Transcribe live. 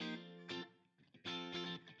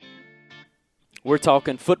We're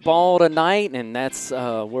talking football tonight, and that's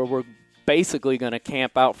where we're basically going to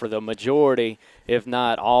camp out for the majority, if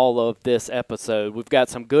not all, of this episode. We've got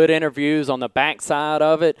some good interviews on the backside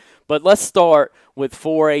of it, but let's start with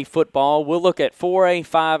 4A football. We'll look at 4A,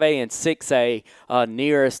 5A, and 6A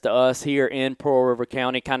nearest to us here in Pearl River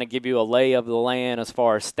County, kind of give you a lay of the land as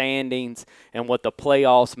far as standings and what the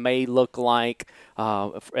playoffs may look like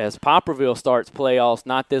as Poplarville starts playoffs,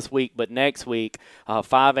 not this week, but next week.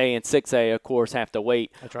 5A and 6A, of course, have to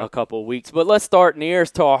wait a couple of weeks. But let's start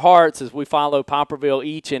nearest to our hearts as we follow Poplarville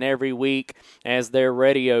each and every week as their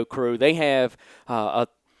radio crew. They have a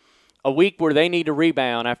week where they need to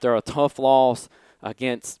rebound after a tough loss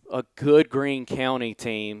against a good Greene County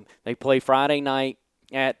team. They play Friday night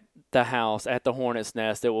at the house, at the Hornets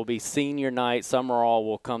Nest. It will be senior night. Summerall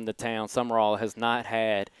will come to town. Summerall has not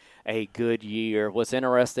had a good year. What's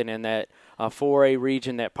interesting in that 4A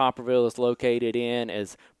region that Poplarville is located in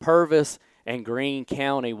is Purvis and Greene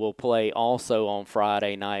County will play also on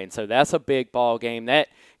Friday night. And so that's a big ball game. That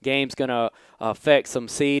game's going to affect some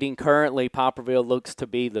seeding. Currently, Poplarville looks to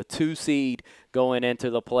be the 2 seed going into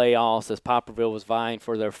the playoffs as Poplarville was vying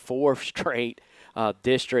for their 4th straight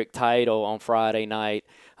district title on Friday night.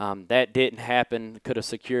 That didn't happen. Could have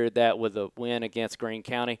secured that with a win against Greene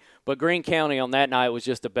County. But Greene County on that night was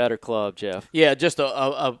just a better club, Jeff. Yeah, just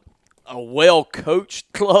a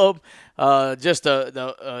well-coached club.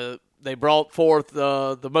 They brought forth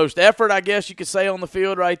the most effort, I guess you could say, on the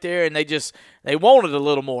field right there, and they wanted a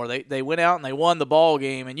little more. They went out and they won the ball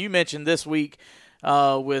game. And you mentioned this week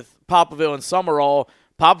with Poplarville and Summerall,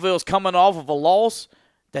 Poplarville's coming off of a loss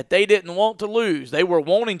that they didn't want to lose. They were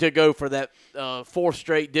wanting to go for that 4th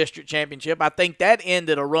straight district championship. I think that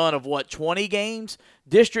ended a run of, 20 games,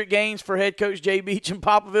 district games for head coach Jay Beach in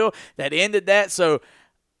Poplarville. That ended that. So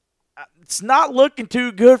it's not looking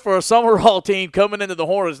too good for a Summerall team coming into the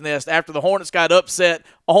Hornets Nest after the Hornets got upset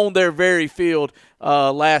on their very field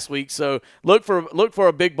last week. So look for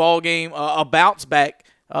a big ball game, a bounce back,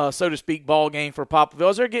 so to speak, ball game for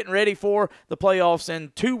Poplarville as they're getting ready for the playoffs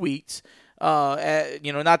in 2 weeks.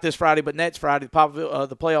 Not this Friday, but next Friday,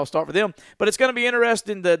 the playoffs start for them. But it's going to be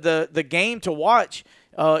interesting, the game to watch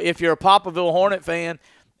if you're a Poplarville Hornet fan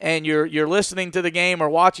and you're listening to the game or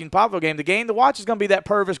watching Poplarville game. The game to watch is going to be that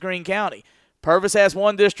Purvis Greene County. Purvis has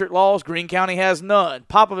 1 district loss. Greene County has none.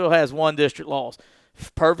 Poplarville has 1 district loss.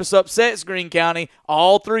 Purvis upsets Greene County.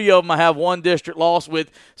 All 3 of them have 1 district loss with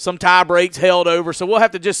some tie breaks held over. So we'll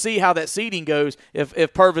have to just see how that seeding goes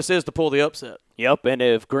if Purvis is to pull the upset. Yep, and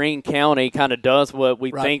if Greene County kind of does what we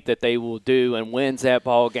think that they will do and wins that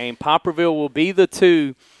ball game, Poplarville will be the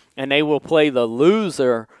 2, and they will play the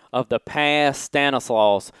loser of the past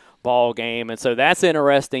Stanislaus ball game. And so that's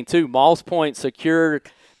interesting, too. Moss Point secured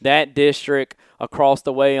that district across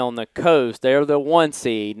the way on the coast. They're the 1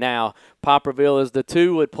 seed. Now, Poplarville is the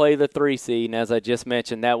 2, would play the 3 seed. And as I just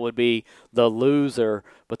mentioned, that would be the loser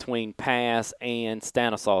between Pass and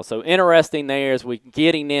Stanislaus. So interesting there as we're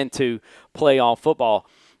getting into playoff football.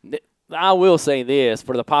 I will say this,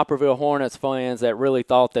 for the Poplarville Hornets fans that really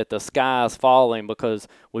thought that the sky is falling because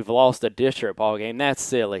we've lost a district ball game, that's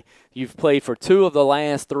silly. You've played for 2 of the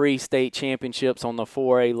last 3 state championships on the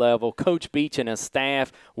 4A level. Coach Beach and his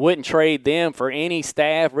staff wouldn't trade them for any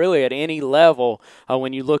staff really at any level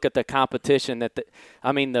when you look at the competition. The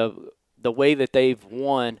way that they've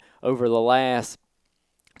won over the last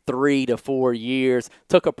 3 to 4 years.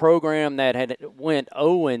 Took a program that had went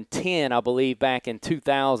 0-10, I believe, back in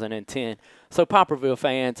 2010. So Poplarville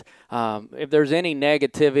fans, if there's any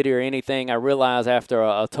negativity or anything, I realize after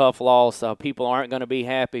a tough loss, people aren't going to be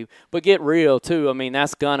happy. But get real, too. I mean,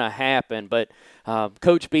 that's going to happen. But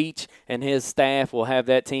Coach Beach and his staff will have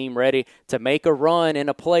that team ready to make a run in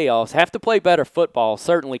the playoffs. Have to play better football.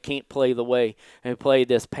 Certainly can't play the way they played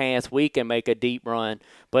this past week and make a deep run.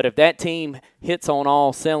 But if that team hits on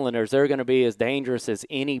all cylinders, they're going to be as dangerous as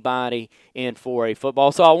anybody in 4A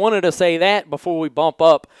football. So I wanted to say that before we bump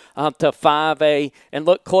up to 5A and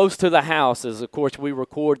look close to the house. As, of course, we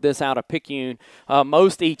record this out of Picayune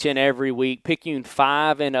most each and every week. Picayune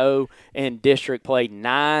 5-0 in district play,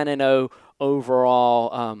 9-0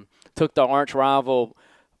 overall. Took the arch rival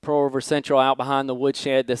Pearl River Central out behind the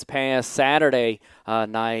woodshed this past Saturday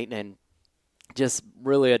night, and just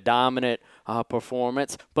really a dominant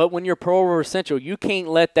performance. But when you're Pearl River Central, you can't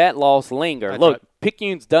let that loss linger. That's Look, right.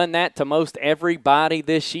 Picayune's done that to most everybody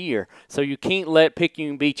this year, so you can't let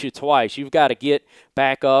Picayune beat you twice. You've got to get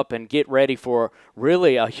back up and get ready for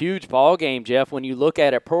really a huge ball game, Jeff. When you look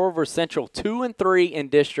at it, Pearl River Central 2-3 in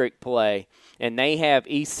district play, and they have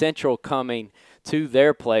East Central coming to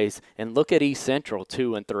their place. And look at East Central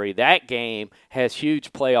 2-3. That game has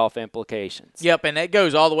huge playoff implications. Yep, and that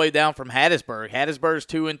goes all the way down from Hattiesburg. Hattiesburg's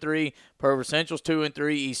 2-3, Pearl River Central's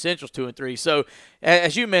 2-3, East Central's 2-3. So,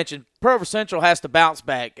 as you mentioned, Pearl River Central has to bounce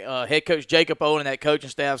back. Head coach Jacob Owen and that coaching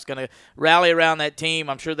staff is going to rally around that team.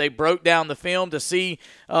 I'm sure they broke down the film to see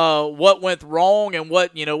what went wrong and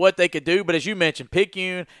what they could do. But as you mentioned,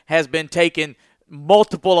 Picayune has been taking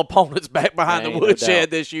multiple opponents back behind the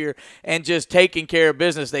woodshed this year and just taking care of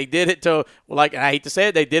business. They did it to, like I hate to say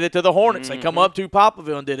it, they did it to the Hornets. They come up to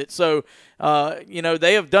Poplarville and did it. So,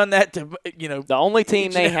 they have done that to, The only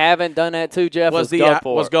team they haven't done that to, Jeff, was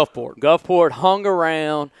Gulfport. Gulfport hung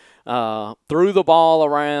around, threw the ball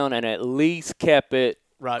around, and at least kept it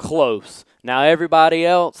close. Now, everybody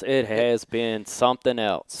else, it has been something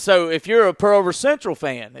else. So, if you're a Pearl River Central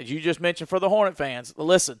fan, as you just mentioned for the Hornet fans,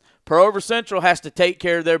 listen, Pearl River Central has to take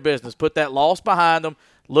care of their business. Put that loss behind them.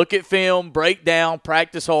 Look at film, break down,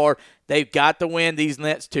 practice hard. They've got to win these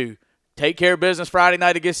next two. Take care of business Friday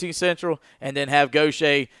night against East Central, and then have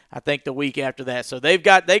Gaucher, I think, the week after that. So they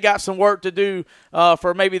got some work to do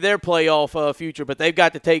for maybe their playoff future, but they've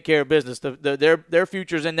got to take care of business. Their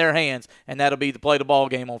future's in their hands, and that'll be to play the ball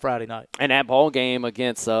game on Friday night. And that ball game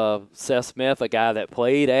against Seth Smith, a guy that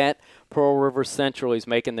played at Pearl River Central, he's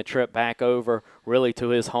making the trip back over really to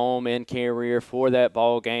his home in Carrier for that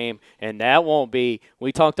ball game. And that won't be –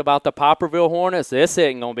 we talked about the Poplarville Hornets. This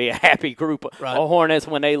isn't going to be a happy group of Hornets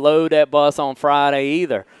when they load that bus on Friday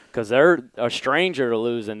either, because they're a stranger to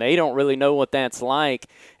losing. They don't really know what that's like.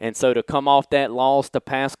 And so to come off that loss to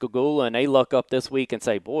Pascagoula and they look up this week and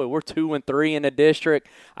say, boy, we're 2-3 in the district,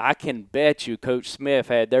 I can bet you Coach Smith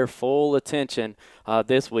had their full attention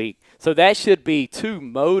this week. So that should be two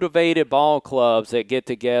motivated ball clubs that get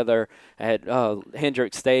together at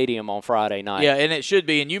Hendricks Stadium on Friday night. Yeah, and it should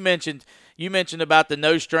be. And you mentioned about the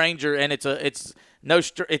no stranger, and it's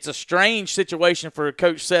a strange situation for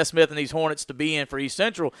Coach Seth Smith and these Hornets to be in for East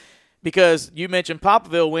Central, because you mentioned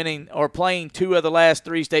Poplarville winning or playing 2 of the last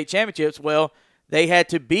 3 state championships. Well, they had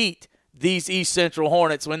to beat these East Central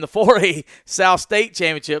Hornets in the 4A South State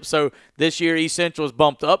Championship. So this year East Central is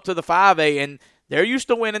bumped up to the 5A, and they're used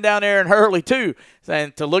to winning down there in Hurley too.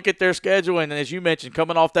 And to look at their schedule, and as you mentioned,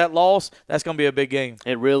 coming off that loss, that's going to be a big game.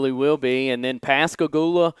 It really will be. And then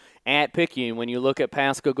Pascagoula at Picayune. When you look at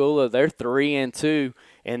Pascagoula, they're 3-2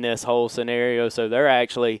 in this whole scenario, so they're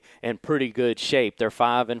actually in pretty good shape. They're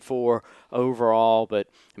 5-4 overall, but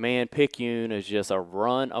man, Picayune is just a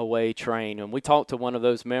runaway train. And we talked to one of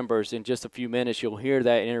those members in just a few minutes. You'll hear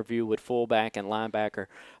that interview with fullback and linebacker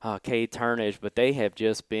Cade Turnage, but they have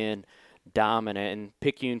just been dominant. And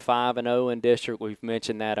Picayune 5-0 in district. We've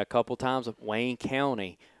mentioned that a couple times. Wayne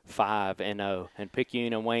County 5-0, and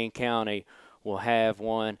Picayune and Wayne County will have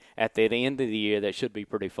one at the end of the year that should be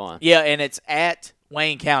pretty fun. Yeah, and it's at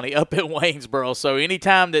Wayne County, up in Waynesboro. So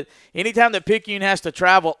anytime that Picayune has to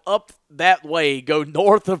travel up that way, go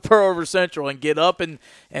north of Pearl River Central and get up and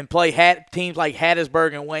play teams like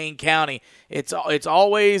Hattiesburg and Wayne County, it's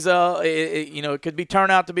always it could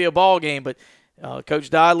turn out to be a ball game, but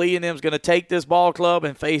Coach Dodd Lee and them is going to take this ball club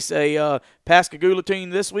and face a Pascagoula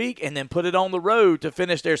team this week and then put it on the road to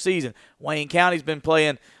finish their season. Wayne County's been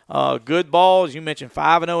playing good ball, as you mentioned,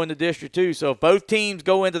 5-0 in the district too. So if both teams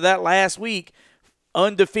go into that last week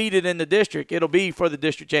undefeated in the district, it'll be for the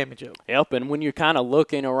district championship. Yep, and when you're kind of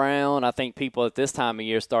looking around, I think people at this time of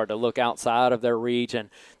year start to look outside of their region.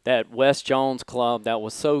 That West Jones club that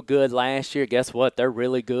was so good last year, guess what? They're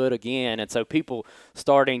really good again. And so people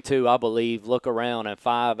starting to, I believe, look around at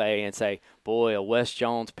 5A and say, boy, a West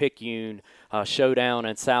Jones Picayune showdown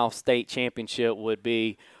in South State Championship would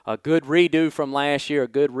be a good redo from last year, a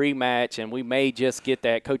good rematch, and we may just get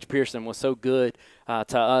that. Coach Pearson was so good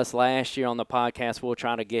to us last year on the podcast. We'll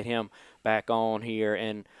try to get him back on here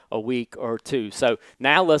in a week or two. So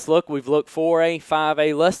now let's look. We've looked 4A,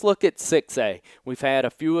 5A. Let's look at 6A. We've had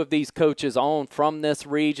a few of these coaches on from this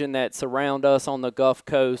region that surround us on the Gulf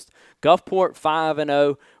Coast. Gulfport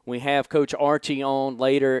 5-0. We have Coach Archie on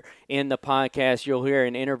later in the podcast. You'll hear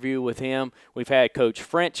an interview with him. We've had Coach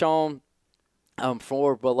French on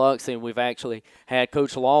for Biloxi, and we've actually had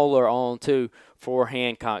Coach Lawler on too for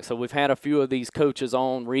Hancock. So we've had a few of these coaches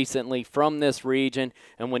on recently from this region.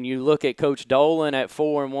 And when you look at Coach Dolan at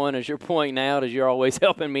 4-1, as you're pointing out, as you're always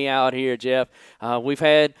helping me out here, Jeff, we've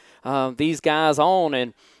had these guys on,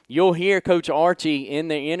 and you'll hear Coach Archie in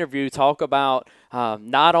the interview talk about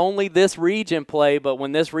not only this region play, but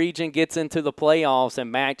when this region gets into the playoffs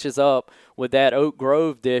and matches up with that Oak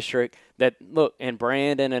Grove district, that look, and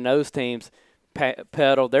Brandon and those teams,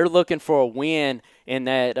 Pedal, they're looking for a win in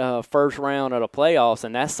that first round of the playoffs,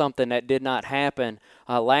 and that's something that did not happen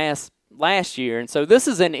last last year. And so this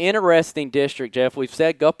is an interesting district, Jeff. We've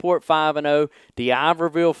said Gulfport 5-0,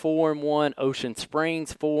 DeIverville 4-1, Ocean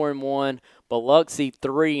Springs 4-1, Biloxi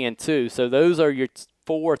 3-2. So those are your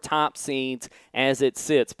 4 top seeds as it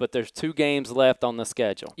sits, but there's 2 games left on the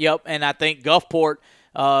schedule. Yep, and I think Gulfport,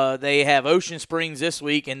 they have Ocean Springs this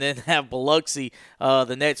week and then have Biloxi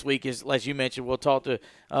the next week. As you mentioned, we'll talk to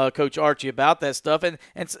Coach Archie about that stuff. And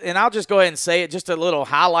I'll just go ahead and say it, just a little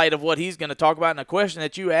highlight of what he's going to talk about in a question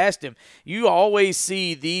that you asked him. You always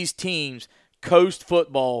see these teams coast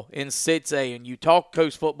football in 6A, and you talk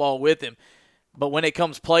coast football with him. But when it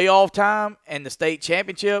comes playoff time and the state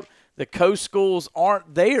championship, the coast schools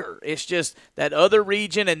aren't there. It's just that other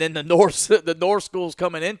region and then the north schools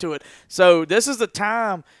coming into it. So this is the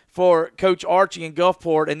time for Coach Archie in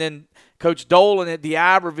Gulfport, and then Coach Dolan at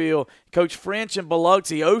DeIverville, Coach French in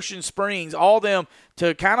Biloxi, Ocean Springs, all them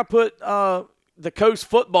to kind of put the coast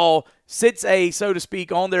football 6A, so to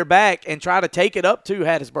speak, on their back and try to take it up to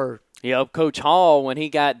Hattiesburg. Yep, Coach Hall, when he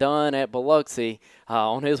got done at Biloxi,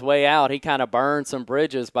 on his way out, he kind of burned some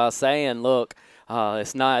bridges by saying, look,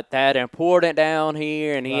 it's not that important down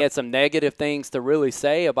here, and he had some negative things to really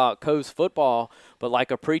say about coast football. But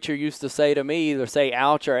like a preacher used to say to me, either say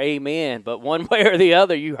ouch or amen, but one way or the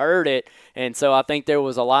other, you heard it. And so I think there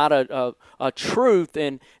was a lot of truth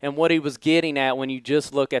in what he was getting at when you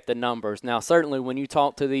just look at the numbers. Now, certainly when you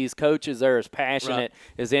talk to these coaches, they're as passionate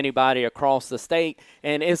as anybody across the state.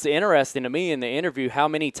 And it's interesting to me in the interview how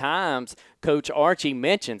many times Coach Archie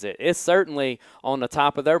mentions it. It's certainly on the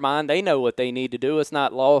top of their mind. They know what they need to do. It's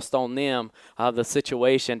not lost on them, the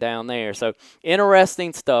situation down there. So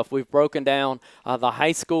interesting stuff. We've broken down the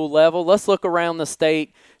high school level. Let's look around the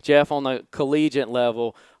state, Jeff, on the collegiate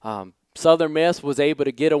level. Southern Miss was able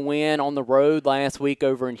to get a win on the road last week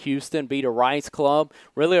over in Houston, beat a Rice club,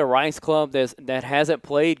 really a Rice club that hasn't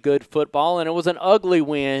played good football, and it was an ugly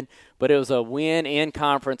win, but it was a win in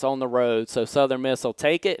conference on the road. So Southern Miss will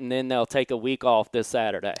take it, and then they'll take a week off this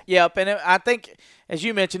Saturday. Yep, and I think, as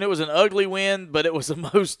you mentioned, it was an ugly win, but it was the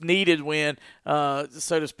most needed win, so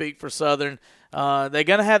to speak, for Southern. They're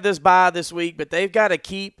going to have this bye this week, but they've got to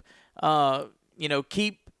keep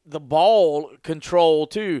the ball control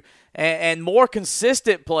too, and more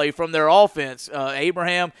consistent play from their offense.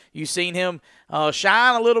 Abraham, you've seen him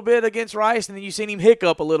shine a little bit against Rice, and then you've seen him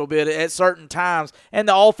hiccup a little bit at certain times, and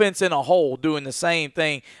the offense in a whole doing the same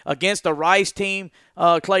thing. Against a Rice team,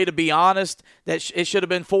 Clay, to be honest, that it should have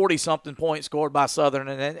been 40-something points scored by Southern,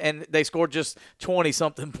 and they scored just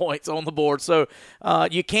 20-something points on the board. So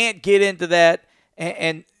you can't get into that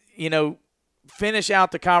and finish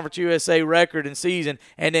out the Conference USA record and season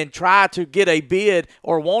and then try to get a bid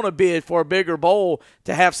or want a bid for a bigger bowl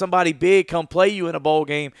to have somebody big come play you in a bowl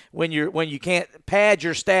game when you can't pad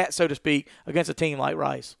your stats, so to speak, against a team like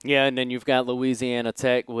Rice. Yeah, and then you've got Louisiana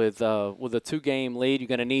Tech with a 2-game lead. You're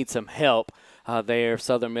going to need some help there.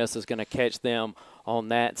 Southern Miss is going to catch them on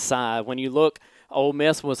that side. When you look, Ole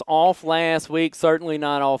Miss was off last week, certainly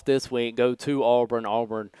not off this week. Go to Auburn.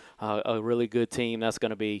 Auburn, a really good team. That's going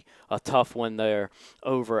to be a tough one there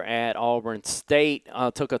over at Auburn State.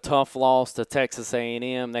 Took a tough loss to Texas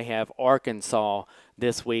A&M. They have Arkansas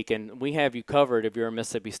this week, and we have you covered if you're a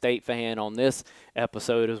Mississippi State fan on this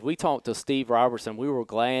episode. As we talked to Steve Robertson, we were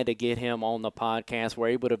glad to get him on the podcast. We're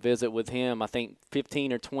able to visit with him, I think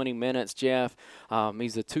 15 or 20 minutes, Jeff.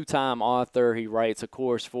 He's a 2-time author. He writes, of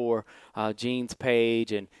course, for Gene's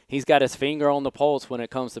Page, and he's got his finger on the pulse when it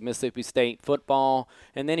comes to Mississippi State football.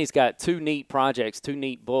 And then he's got 2 neat projects, 2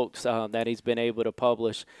 neat books that he's been able to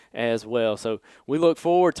publish as well. So we look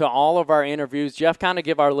forward to all of our interviews. Jeff, kind of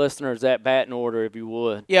give our listeners that batting order if you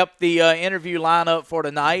would. Yep, the interview lineup for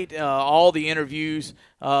tonight, all the interviews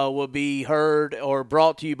will be heard or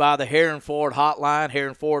brought to you by the Heron Ford Hotline.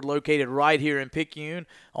 Heron Ford located right here in Picayune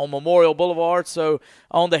on Memorial Boulevard. So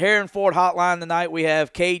on the Heron Ford Hotline tonight, we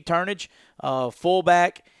have Cade Turnage,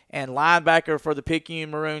 fullback and linebacker for the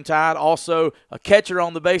Picayune Maroon Tide. Also a catcher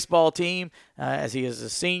on the baseball team as he is a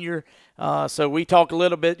senior. So we talked a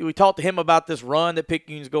little bit. We talked to him about this run that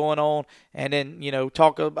Picayune's going on, and then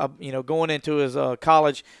talk about going into his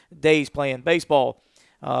college days playing baseball.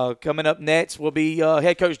 Coming up next will be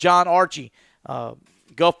head coach John Archie,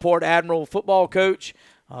 Gulfport Admiral football coach.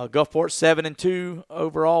 Gulfport 7-2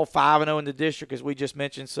 overall, 5-0 in the district as we just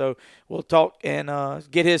mentioned. So we'll talk and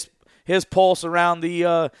get his pulse around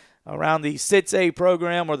the 6A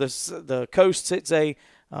program or the Coast 6A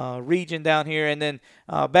region down here. And then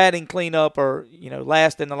batting cleanup or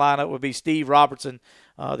last in the lineup would be Steve Robertson,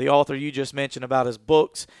 the author you just mentioned, about his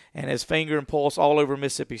books and his finger and pulse all over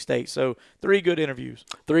Mississippi State. So 3 good interviews.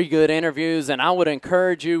 3 good interviews, and I would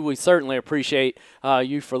encourage you, we certainly appreciate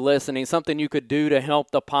you for listening. Something you could do to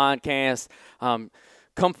help the podcast,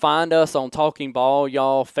 come find us on Talking Ball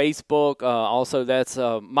Y'all Facebook. Also, that's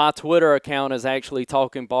my Twitter account is actually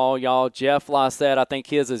Talking Ball Y'all. Jeff Lysette, I think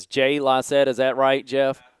his is Jay Lysette. Is that right,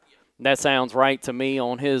 Jeff? That sounds right to me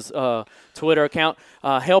on his Twitter account.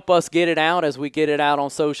 Help us get it out as we get it out on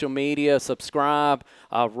social media. Subscribe,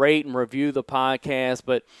 rate, and review the podcast.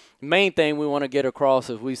 But the main thing we want to get across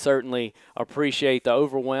is we certainly appreciate the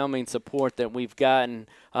overwhelming support that we've gotten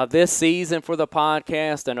this season for the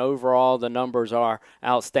podcast, and overall the numbers are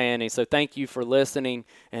outstanding. So thank you for listening,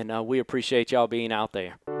 and we appreciate y'all being out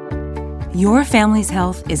there. Your family's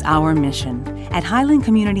health is our mission. At Highland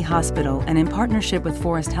Community Hospital and in partnership with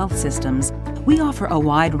Forest Health Systems, we offer a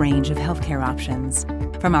wide range of healthcare options.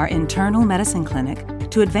 From our internal medicine clinic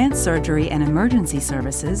to advanced surgery and emergency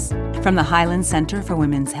services, from the Highland Center for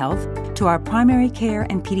Women's Health to our primary care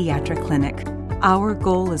and pediatric clinic, our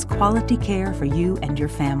goal is quality care for you and your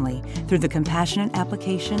family through the compassionate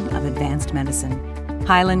application of advanced medicine.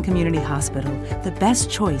 Highland Community Hospital, the best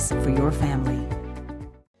choice for your family.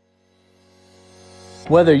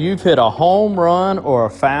 Whether you've hit a home run or a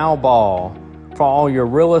foul ball, for all your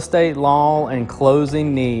real estate law and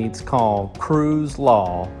closing needs, call Cruz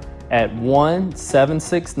Law at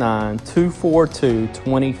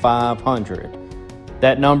 1-769-242-2500.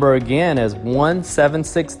 That number again is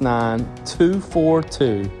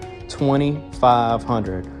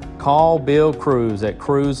 1-769-242-2500. Call Bill Cruz at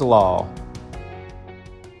Cruz Law.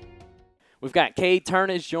 We've got Cade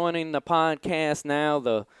Turnage joining the podcast now,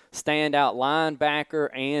 the standout linebacker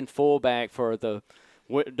and fullback for the,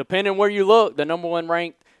 depending where you look, the number 1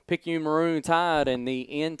 ranked Picayune Maroon Tide in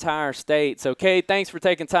the entire state. So, Cade, thanks for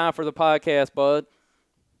taking time for the podcast, bud.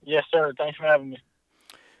 Yes, sir. Thanks for having me.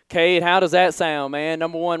 Cade, how does that sound, man?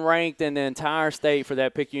 Number 1 ranked in the entire state for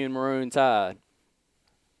that Picayune Maroon Tide.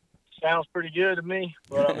 Sounds pretty good to me,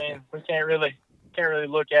 but I mean, we can't really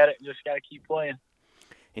look at it. Just got to keep playing.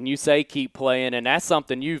 And you say keep playing, and that's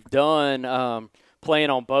something you've done, playing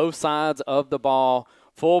on both sides of the ball.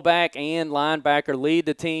 Fullback and linebacker, lead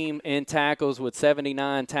the team in tackles with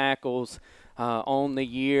 79 tackles on the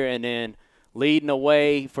year, and then leading the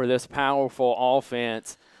way for this powerful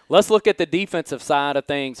offense. Let's look at the defensive side of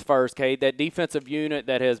things first, Cade. That defensive unit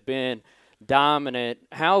that has been dominant,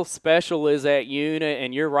 how special is that unit?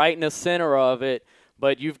 And you're right in the center of it,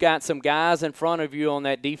 but you've got some guys in front of you on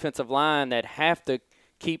that defensive line that have to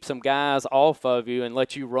keep some guys off of you and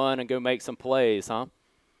let you run and go make some plays, huh?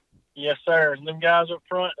 Yes, sir. Them guys up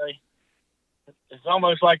front, it's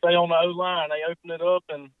almost like they on the O-line. They open it up,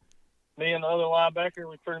 and me and the other linebacker,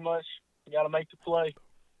 we pretty much got to make the play.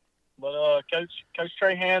 But Coach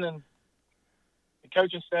Trahan and the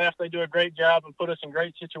coaching staff, they do a great job and put us in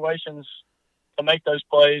great situations to make those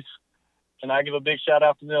plays, and I give a big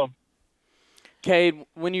shout-out to them. Cade,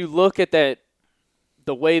 when you look at that,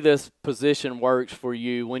 the way this position works for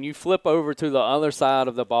you, when you flip over to the other side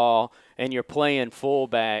of the ball and you're playing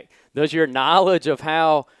fullback, does your knowledge of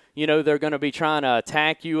how, they're going to be trying to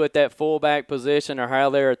attack you at that fullback position or how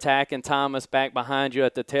they're attacking Thomas back behind you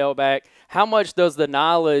at the tailback, how much does the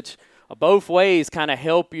knowledge both ways kind of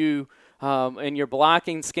help you in your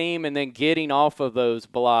blocking scheme and then getting off of those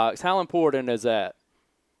blocks? How important is that?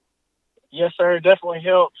 Yes, sir. It definitely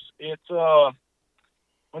helps. It's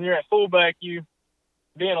when you're at fullback,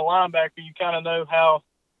 being a linebacker, you kind of know how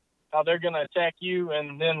they're going to attack you,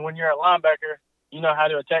 and then when you're a linebacker, you know how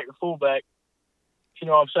to attack the fullback, if you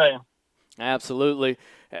know what I'm saying. Absolutely.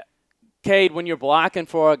 Cade, when you're blocking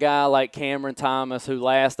for a guy like Cameron Thomas, who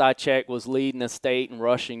last I checked was leading the state in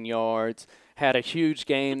rushing yards, had a huge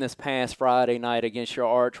game this past Friday night against your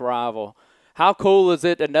arch rival, how cool is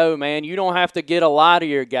it to know, man, you don't have to get a lot of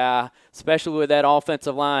your guy, especially with that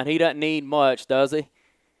offensive line. He doesn't need much, does he?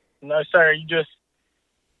 No, sir. You just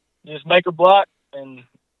make a block, and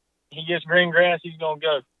he gets green grass, he's going to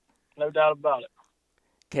go. No doubt about it.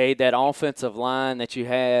 Cade, that offensive line that you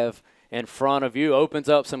have in front of you opens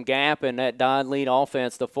up some gap in that Don lead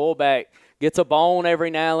offense. The fullback gets a bone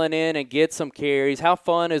every now and then and gets some carries. How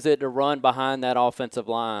fun is it to run behind that offensive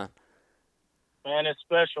line? Man, it's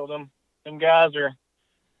special. Them guys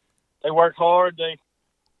they work hard. They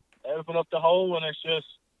open up the hole, and it's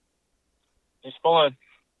fun.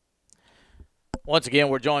 Once again,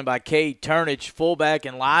 we're joined by Cade Turnage, fullback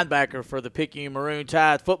and linebacker for the Picayune Maroon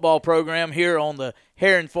Tide football program here on the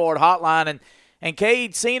Herrin Ford Hotline. And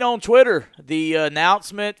Cade, seen on Twitter the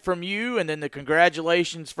announcement from you and then the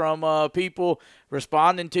congratulations from people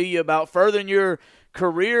responding to you about furthering your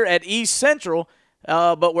career at East Central.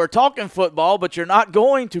 but we're talking football, but you're not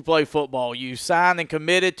going to play football. You signed and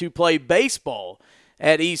committed to play baseball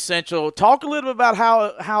at East Central. Talk a little bit about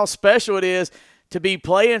how special it is to be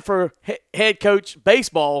playing for head coach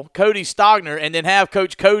baseball, Cody Stogner, and then have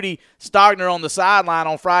Coach Cody Stogner on the sideline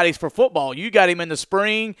on Fridays for football. You got him in the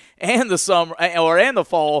spring and the summer and the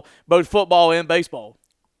fall, both football and baseball.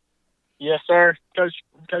 Yes, sir. Coach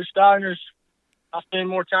Stogner's, I spend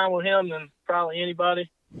more time with him than probably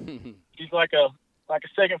anybody. He's like a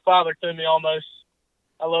second father to me almost.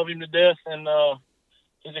 I love him to death, and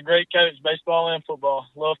he's a great coach, baseball and football.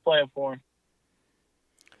 Love playing for him.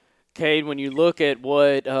 Cade, when you look at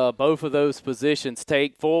what both of those positions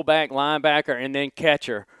take, fullback, linebacker, and then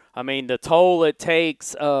catcher, I mean, the toll it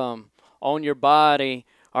takes on your body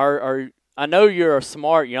I know you're a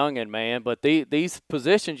smart youngin', man, but these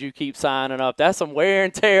positions you keep signing up, that's some wear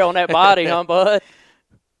and tear on that body, huh, bud?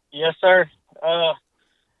 Yes, sir.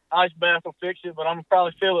 Ice bath will fix it, but I'm going to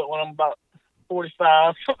probably feel it when I'm about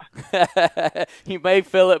 45. You may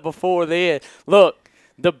feel it before then. Look,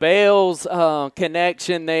 the Bells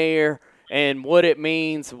connection there and what it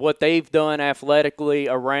means, what they've done athletically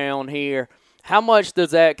around here, how much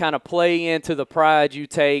does that kind of play into the pride you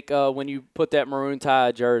take when you put that Maroon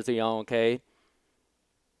Tide jersey on, Cade?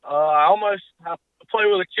 I play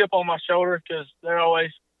with a chip on my shoulder because they're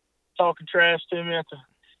always talking trash to me at the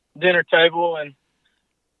dinner table, and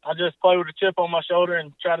I just play with a chip on my shoulder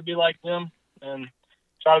and try to be like them and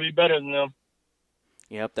try to be better than them.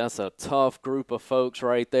 Yep, that's a tough group of folks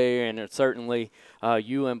right there, and certainly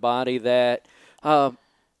you embody that.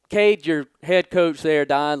 Cade, your head coach there,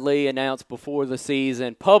 Don Lee, announced before the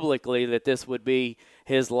season publicly that this would be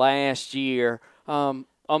his last year. In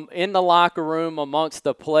the locker room amongst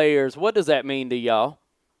the players, what does that mean to y'all?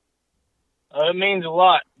 It means a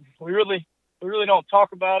lot. We really don't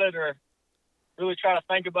talk about it or really try to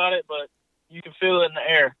think about it, but you can feel it in the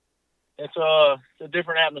air. It's a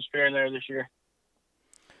different atmosphere in there this year.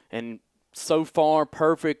 And so far,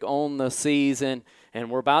 perfect on the season, and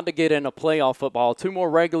we're about to get into playoff football. 2 more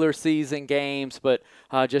regular season games, but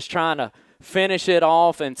just trying to finish it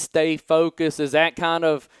off and stay focused. Is that kind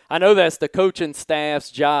of – I know that's the coaching staff's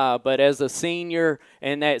job, but as a senior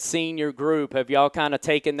in that senior group, have y'all kind of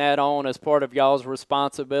taken that on as part of y'all's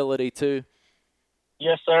responsibility too?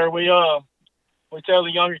 Yes, sir. We tell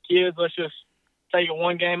the younger kids, let's just take it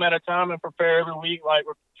one game at a time and prepare every week like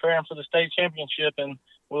we're preparing for the state championship, and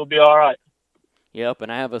we'll be all right. Yep,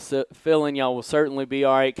 and I have a feeling y'all will certainly be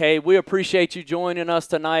all right. Cade, we appreciate you joining us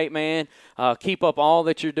tonight, man. Keep up all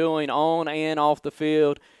that you're doing on and off the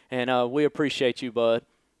field, and we appreciate you, bud.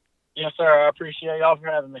 Yes, sir. I appreciate y'all for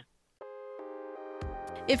having me.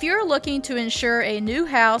 If you're looking to insure a new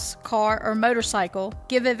house, car, or motorcycle,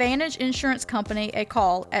 give Advantage Insurance Company a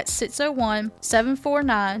call at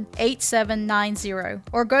 601-749-8790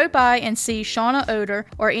 or go by and see Shauna Oder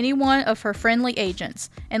or any one of her friendly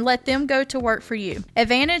agents and let them go to work for you.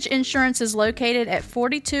 Advantage Insurance is located at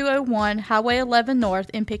 4201 Highway 11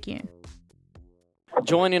 North in Picayune.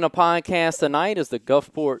 Joining the podcast tonight is the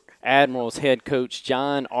Gulfport Admirals head coach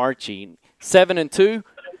John Archie. 7-2.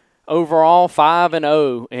 Overall,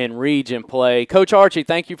 5-0 in region play. Coach Archie,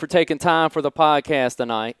 thank you for taking time for the podcast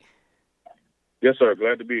tonight. Yes, sir.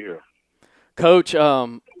 Glad to be here. Coach,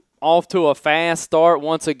 off to a fast start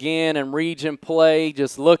once again in region play.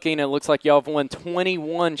 Just looking, it looks like y'all have won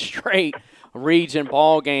 21 straight region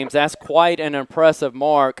ball games. That's quite an impressive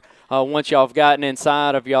mark once y'all have gotten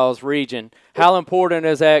inside of y'all's region. How important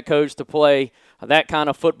is that, Coach, to play that kind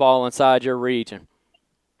of football inside your region?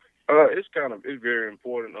 It's very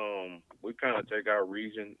important. We kind of take our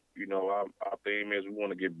region, our theme is we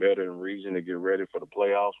want to get better in region to get ready for the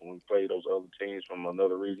playoffs when we play those other teams from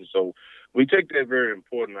another region. So we take that very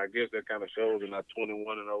important. I guess that kind of shows in our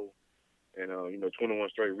 21-0 and 21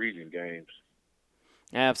 straight region games.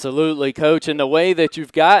 Absolutely, Coach. And the way that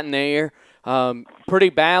you've gotten there, pretty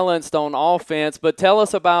balanced on offense. But tell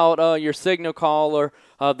us about your signal caller,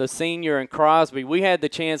 the senior in Crosby. We had the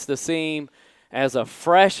chance to see him as a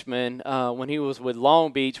freshman when he was with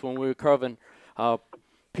Long Beach when we were covering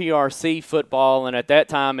PRC football. And at that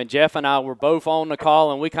time, and Jeff and I were both on the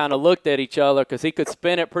call, and we kind of looked at each other because he could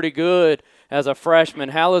spin it pretty good as a freshman.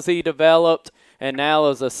 How has he developed? And now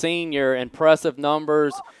as a senior, impressive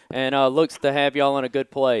numbers, and looks to have y'all in a good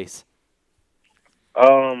place.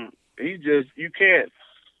 You can't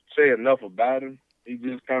say enough about him. He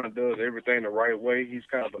just kind of does everything the right way. He's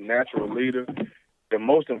kind of a natural leader. The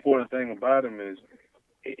most important thing about him is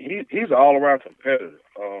he's an all-around competitor.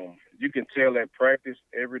 You can tell at practice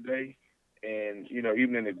every day, and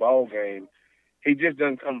even in the ball game, he just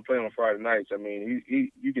doesn't come to play on Friday nights. I mean,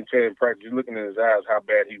 he you can tell in practice, you're looking in his eyes how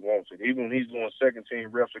bad he wants it. Even when he's doing second team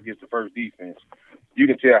reps against the first defense, you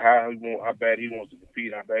can tell how bad he wants to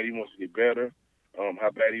compete, how bad he wants to get better, how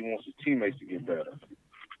bad he wants his teammates to get better.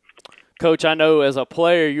 Coach, I know as a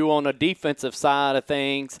player, you on the defensive side of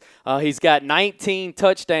things. He's got 19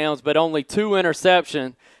 touchdowns, but only 2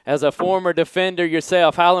 interceptions. As a former defender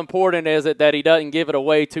yourself, how important is it that he doesn't give it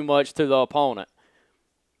away too much to the opponent?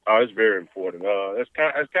 Oh, it's very important. That's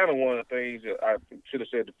kind of one of the things that I should have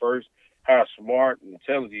said the first, how smart and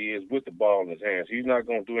intelligent he is with the ball in his hands. He's not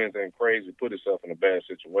going to do anything crazy to put himself in a bad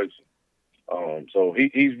situation. So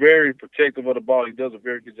he's very protective of the ball. He does a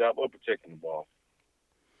very good job of protecting the ball.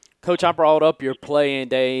 Coach, I brought up your playing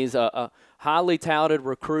days, a highly touted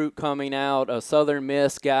recruit coming out, a Southern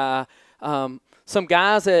Miss guy. Some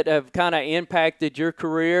guys that have kind of impacted your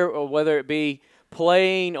career, or whether it be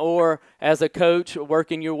playing or as a coach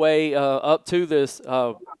working your way up to this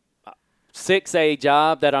 6A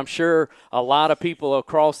job that I'm sure a lot of people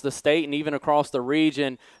across the state and even across the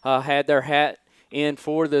region had their hat in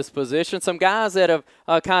for this position. Some guys that have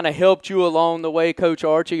kind of helped you along the way, Coach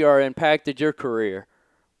Archie, or impacted your career.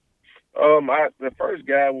 The first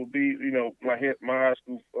guy would be, my high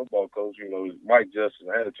school football coach, is Mike Justice.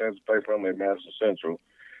 I had a chance to play for him at Madison Central.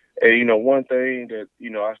 And, one thing that,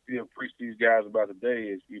 I still preach these guys about today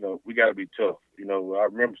is, we got to be tough. I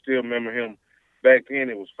remember him back then.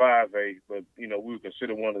 It was 5A, but, we were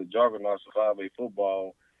considered one of the juggernauts of 5A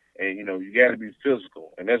football. And, you got to be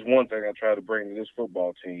physical. And that's one thing I try to bring to this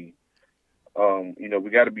football team. We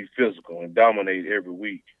got to be physical and dominate every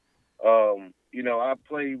week. I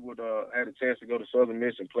played with, had a chance to go to Southern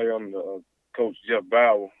Miss and play under Coach Jeff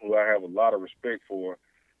Bauer, who I have a lot of respect for.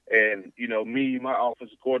 And, my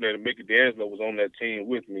offensive coordinator, Mickey D'Angelo, was on that team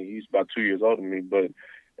with me. He's about 2 years older than me. But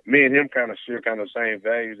me and him kind of share kind of the same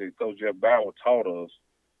values that Coach Jeff Bauer taught us.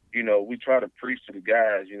 We try to preach to the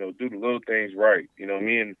guys, do the little things right.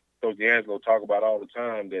 Me and Coach D'Angelo talk about all the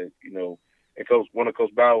time that, and one of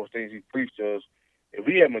Coach Bauer's things he preached to us, if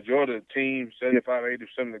we had majority of the team, 75-80%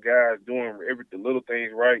 of the guys doing the little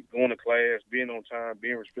things right, going to class, being on time,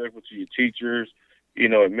 being respectful to your teachers,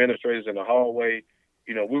 administrators in the hallway,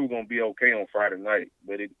 we were going to be okay on Friday night.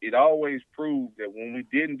 But it always proved that when we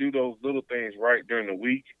didn't do those little things right during the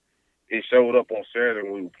week, it showed up on Saturday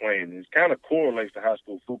when we were playing. It kind of correlates to high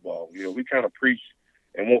school football. We kind of preach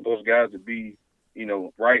and want those guys to be,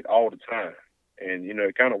 right all the time. And,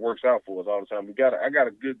 it kind of works out for us all the time. I got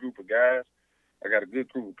a good group of guys. I got a good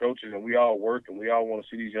group of coaches, and we all work, and we all want to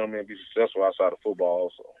see these young men be successful outside of football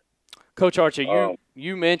also. Coach Archie,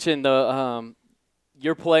 you mentioned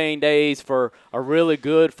your playing days for a really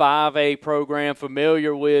good 5A program,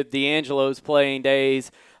 familiar with D'Angelo's playing days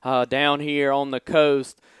down here on the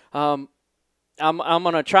coast. I'm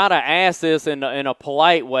going to try to ask this in a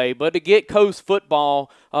polite way, but to get coast football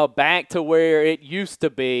back to where it used to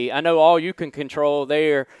be, I know all you can control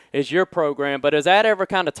there is your program, but has that ever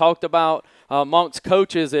kind of talked about amongst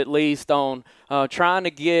coaches at least on trying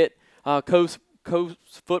to get coast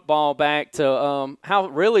football back to how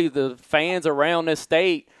really the fans around this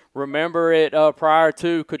state remember it prior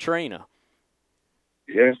to Katrina?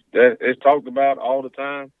 Yes, it's talked about all the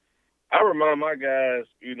time. I remind my guys,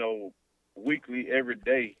 weekly, every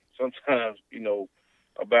day, sometimes,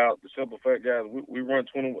 about the simple fact, guys, we run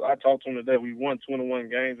 20. I talked to them today. We won 21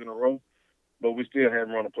 games in a row, but we still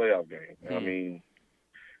haven't run a playoff game. I mean,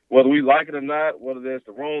 whether we like it or not, whether that's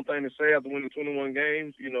the wrong thing to say after winning 21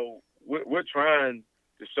 games, we're trying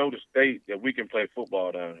to show the state that we can play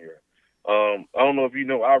football down here. I don't know if you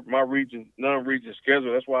know my region, non-region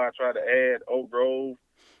schedule. That's why I try to add Oak Grove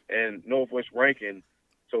and Northwest Rankin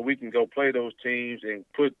so we can go play those teams and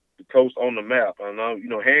put the coast on the map. I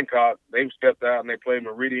know, Hancock, they've stepped out and they played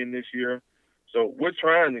Meridian this year. So we're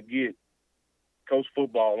trying to get coast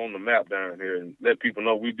football on the map down here and let people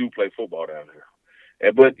know we do play football down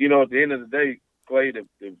here. But, at the end of the day, Clay,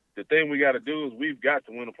 the thing we got to do is we've got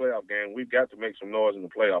to win a playoff game. We've got to make some noise in the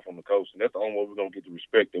playoff on the coast, and that's the only way we're going to get the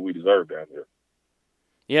respect that we deserve down here.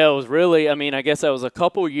 Yeah, it was really, I guess that was a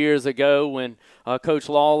couple years ago when Coach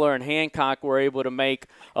Lawler and Hancock were able to make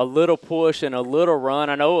a little push and a little run.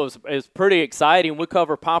 I know it was pretty exciting. We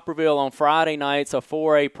cover Poplarville on Friday nights, a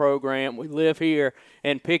 4A program. We live here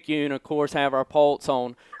in Picayune, of course, have our pulse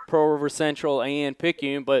on Pearl River Central and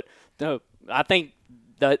Picayune. But I think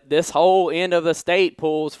this whole end of the state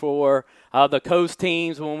pulls for the coast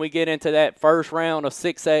teams when we get into that first round of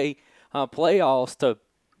 6A playoffs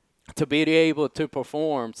to be able to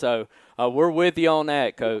perform. So we're with you on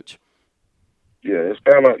that, Coach. Yeah, it's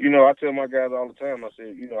kind of, I tell my guys all the time, I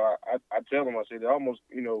said, I tell them, I said, almost,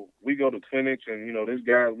 we go to clinics and, this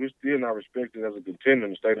guy, we're still not respected as a contender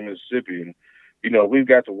in the state of Mississippi. And, we've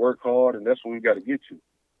got to work hard, and that's what we've got to get to.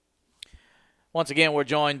 Once again, we're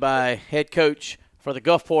joined by head coach for the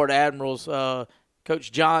Gulfport Admirals,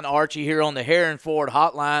 Coach John Archie here on the Heron Ford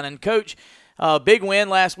Hotline. And, Coach, big win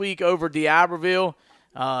last week over D'Iberville.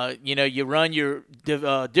 You run your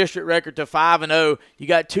district record to 5-0. You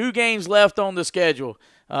got 2 games left on the schedule,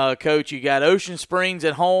 Coach. You got Ocean Springs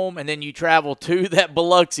at home, and then you travel to that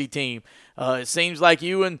Biloxi team. It seems like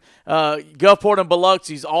you and Gulfport and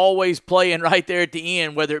Biloxi's always playing right there at the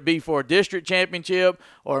end, whether it be for a district championship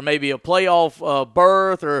or maybe a playoff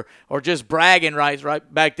berth or just bragging rights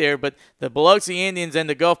right back there. But the Biloxi Indians and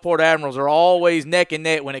the Gulfport Admirals are always neck and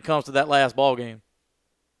neck when it comes to that last ball game.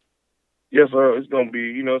 Yes, sir. It's going to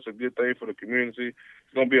be, it's a good thing for the community.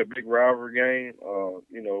 It's going to be a big rivalry game. I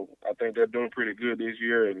think they're doing pretty good this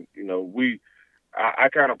year. And, I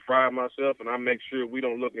kind of pride myself, and I make sure we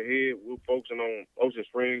don't look ahead. We're focusing on Ocean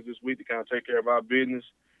Springs this week to kind of take care of our business.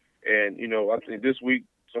 And, I think this week,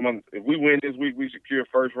 if we win this week, we secure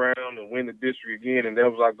first round and win the district again. And that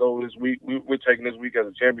was our goal this week. We're taking this week as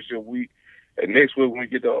a championship week. And next week when we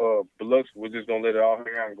get to Biloxi, we're just going to let it all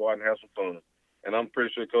hang out and go out and have some fun. And I'm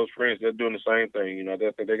pretty sure Coach French, they're doing the same thing.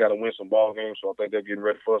 They got to win some ball games, so I think they're getting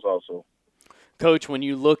ready for us also. Coach, when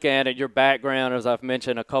you look at it, your background, as I've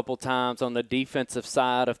mentioned a couple times, on the defensive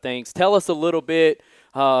side of things, tell us a little bit,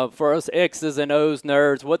 for us X's and O's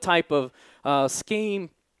nerds, what type of scheme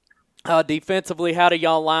defensively, how do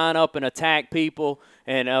y'all line up and attack people,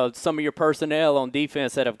 and some of your personnel on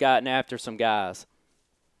defense that have gotten after some guys?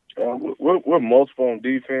 We're multiple on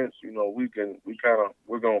defense. We've been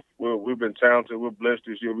talented. We're blessed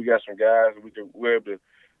this year. We got some guys we're able to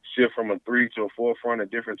shift from a 3 to a 4 front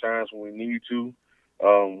at different times when we need to.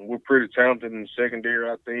 We're pretty talented in the secondary,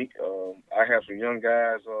 I think. I have some young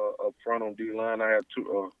guys up front on D-line. I have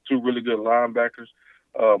two really good linebackers,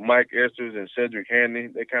 Mike Esters and Cedric Hanley.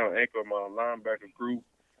 They kind of anchor my linebacker group.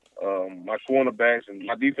 My cornerbacks and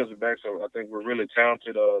my defensive backs, I think we're really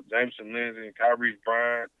talented. Jameson Lindsay and Kyrie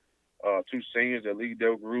Bryant. 2 seniors that lead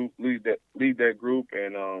that group,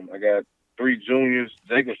 and I got 3 juniors,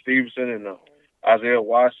 Jacob Stevenson and Isaiah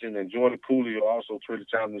Washington and Jordan Cooley are also pretty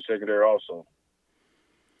talented in the secondary also.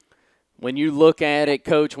 When you look at it,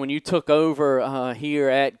 Coach, when you took over here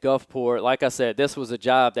at Gulfport, like I said, this was a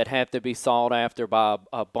job that had to be sought after by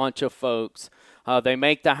a bunch of folks. They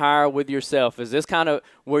make the hire with yourself. Is this kind of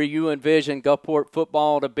where you envision Gulfport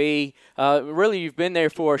football to be? Really, you've been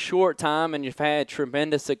there for a short time and you've had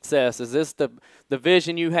tremendous success. Is this the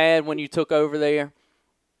vision you had when you took over there?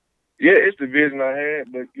 Yeah, it's the vision I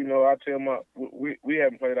had, but, I tell we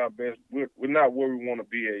haven't played our best. We're not where we want to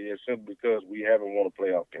be at yet simply because we haven't won a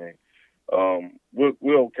playoff game.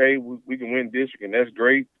 We're okay. We can win district, and that's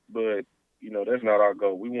great, but, that's not our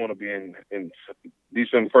goal. We want to be in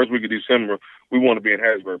December, first week of December, we want to be in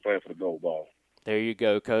Hattiesburg playing for the gold ball. There you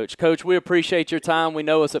go, Coach. Coach, we appreciate your time. We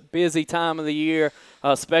know it's a busy time of the year,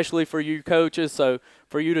 especially for you coaches, so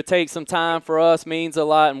for you to take some time for us means a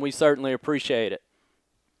lot, and we certainly appreciate it.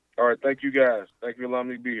 All right, thank you, guys. Thank you for allowing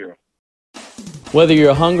me to be here. Whether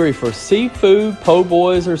you're hungry for seafood, po'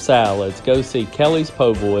 boys, or salads, go see Kelly's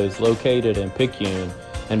Po' Boys, located in Picayune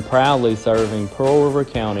and proudly serving Pearl River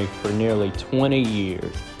County for nearly 20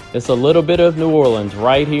 years. It's a little bit of New Orleans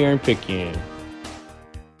right here in Picayune.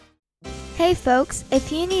 Hey folks,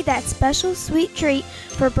 if you need that special sweet treat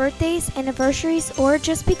for birthdays, anniversaries, or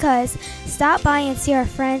just because, stop by and see our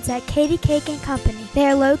friends at Katie Cake & Company. They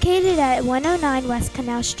are located at 109 West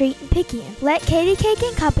Canal Street in Picayune. Let Katie Cake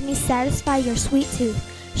 & Company satisfy your sweet tooth.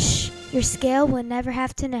 Shh, your scale will never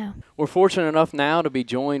have to know. We're fortunate enough now to be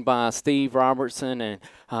joined by Steve Robertson.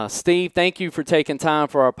 And Steve, thank you for taking time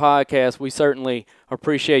for our podcast. We certainly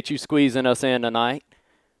appreciate you squeezing us in tonight.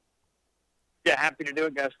 Yeah, happy to do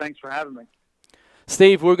it, guys. Thanks for having me.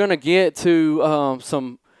 Steve, we're going to get to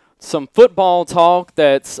some football talk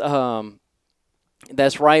that's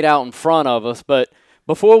right out in front of us. But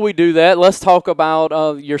before we do that, let's talk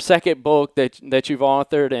about your second book that you've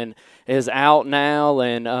authored and is out now.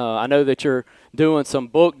 And I know that you're doing some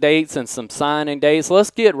book dates and some signing dates.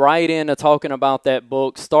 Let's get right into talking about that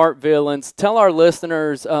book, Start Villains. Tell our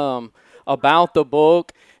listeners about the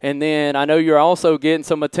book. And then I know you're also getting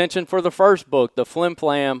some attention for the first book, the Flim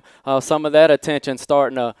Flam, some of that attention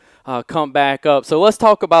starting to come back up. So let's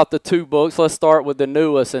talk about the 2 books. Let's start with the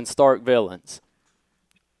newest and Start Villains.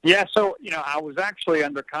 Yeah, so, I was actually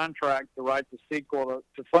under contract to write the sequel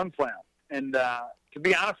to Flim Flam. And to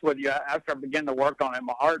be honest with you, after I began to work on it,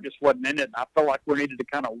 my heart just wasn't in it. And I felt like we needed to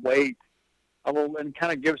kind of wait and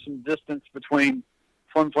kind of give some distance between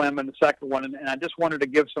Flim Flam and the second one. And I just wanted to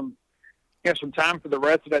give some time for the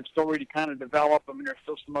rest of that story to kind of develop. I mean, there's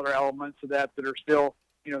still some other elements of that are still,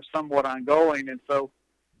 somewhat ongoing. And so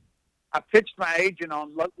I pitched my agent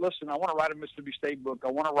on, listen, I want to write a Mississippi State book.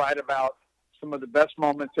 I want to write about some of the best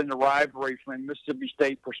moments in the rivalry from a Mississippi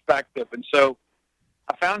State perspective. And so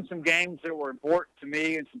I found some games that were important to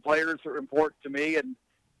me and some players that were important to me. And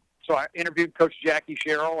so I interviewed Coach Jackie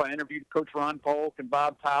Sherrill. I interviewed Coach Ron Polk and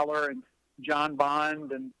Bob Tyler and John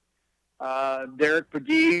Bond and Derek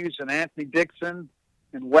Pegues and Anthony Dixon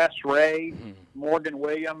and Wes Ray, Morgan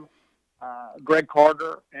Williams, Greg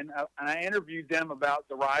Carter. And I interviewed them about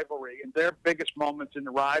the rivalry and their biggest moments in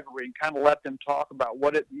the rivalry and kind of let them talk about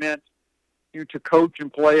what it meant to coach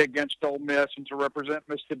and play against Ole Miss and to represent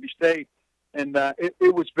Mississippi State. And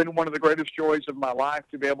it was been one of the greatest joys of my life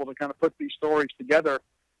to be able to kind of put these stories together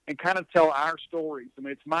and kind of tell our stories. I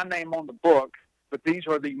mean, it's my name on the book, but these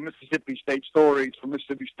are the Mississippi State stories for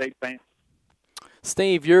Mississippi State fans.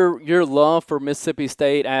 Steve, your love for Mississippi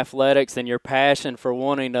State athletics and your passion for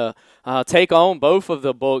wanting to take on both of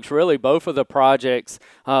the books, really both of the projects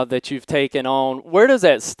that you've taken on, where does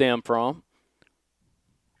that stem from?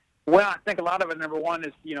 Well, I think a lot of it, number one,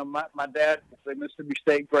 is, my dad is a Mississippi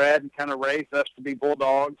State grad and kind of raised us to be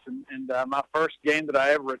Bulldogs. And my first game that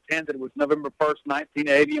I ever attended was November 1st,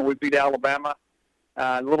 1980, and we beat Alabama.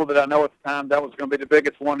 Little did I know at the time that was going to be the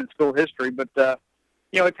biggest one in school history. But,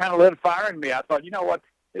 it kind of lit a fire in me. I thought, you know what,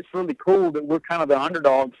 it's really cool that we're kind of the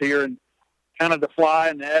underdogs here and kind of the fly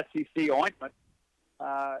in the SEC ointment.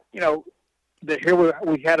 That here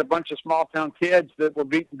we had a bunch of small-town kids that were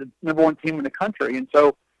beating the number one team in the country. And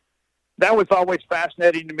so that was always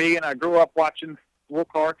fascinating to me, and I grew up watching Will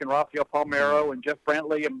Clark and Rafael Palmeiro and Jeff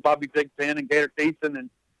Brantley and Bobby Thigpen and Gator Thiessen. And,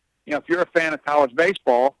 if you're a fan of college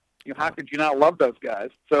baseball, how could you not love those guys?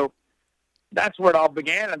 So that's where it all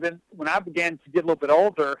began. And then when I began to get a little bit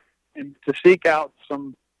older and to seek out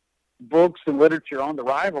some books and literature on the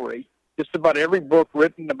rivalry, just about every book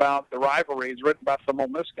written about the rivalry is written by some Ole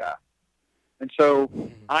Miss guy. And so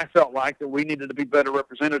I felt like that we needed to be better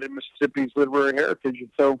represented in Mississippi's literary heritage.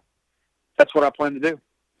 And so that's what I plan to do.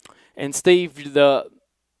 And Steve,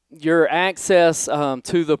 your access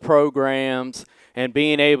to the programs and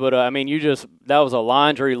being able to, that was a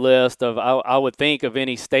laundry list of, I would think, of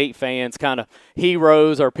any State fans, kind of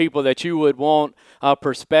heroes or people that you would want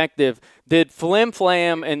perspective. Did Flim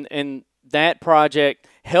Flam and that project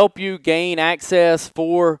help you gain access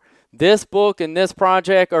for this book and this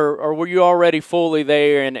project, or were you already fully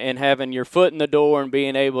there and having your foot in the door and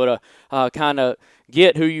being able to kind of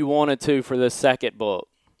get who you wanted to for this second book?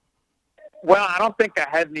 Well, I don't think I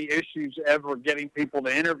had any issues ever getting people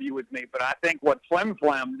to interview with me, but I think what Flim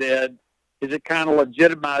Flam did is it kind of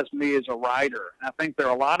legitimized me as a writer. I think there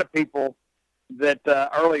are a lot of people that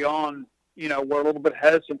early on, were a little bit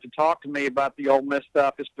hesitant to talk to me about the Ole Miss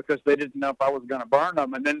stuff just because they didn't know if I was going to burn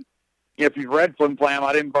them. And then if you've read Flim Flam,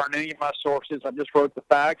 I didn't burn any of my sources. I just wrote the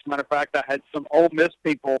facts. Matter of fact, I had some Ole Miss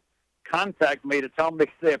people contact me to tell me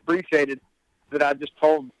they appreciated that I just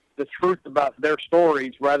told the truth about their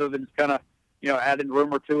stories rather than just kind of, adding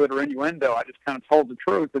rumor to it or innuendo. I just kind of told the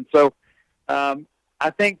truth. And so I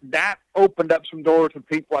think that opened up some doors for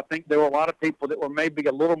people. I think there were a lot of people that were maybe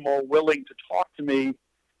a little more willing to talk to me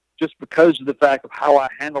just because of the fact of how I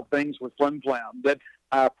handle things with Flim Flam, that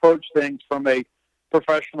I approach things from a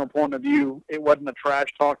professional point of view. It wasn't a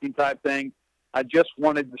trash-talking type thing. I just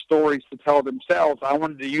wanted the stories to tell themselves. I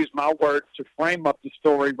wanted to use my words to frame up the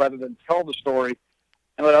story rather than tell the story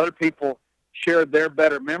and let other people share their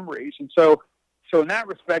better memories. And so in that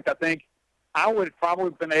respect, I think I would have probably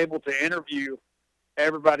been able to interview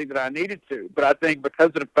everybody that I needed to. But I think because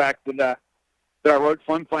of the fact that I wrote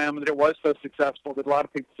Flim Flam and that it was so successful, that a lot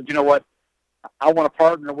of people said, you know what, I want to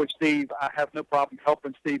partner with Steve. I have no problem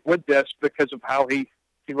helping Steve with this because of how he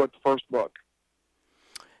wrote the first book.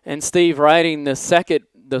 And Steve, writing the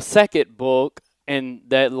second book and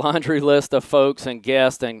that laundry list of folks and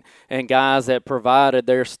guests and guys that provided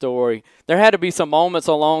their story, there had to be some moments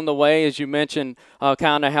along the way, as you mentioned,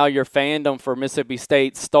 kind of how your fandom for Mississippi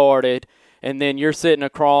State started, and then you're sitting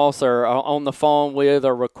across or on the phone with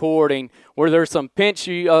or recording. Were there some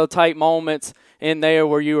pinchy type moments in there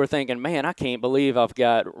where you were thinking, man, I can't believe I've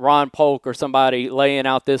got Ron Polk or somebody laying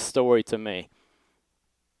out this story to me?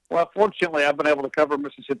 Well, fortunately, I've been able to cover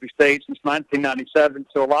Mississippi State since 1997,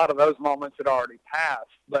 so a lot of those moments had already passed.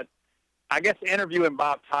 But I guess interviewing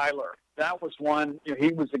Bob Tyler, that was one. He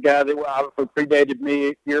was the guy that obviously predated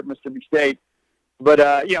me here at Mississippi State.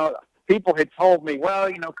 But, people had told me,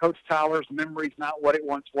 well, Coach Tyler's memory's not what it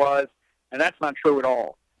once was, and that's not true at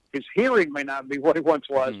all. His hearing may not be what it once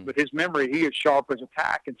was, but his memory, he is sharp as a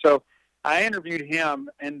tack. And so I interviewed him,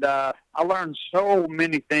 and I learned so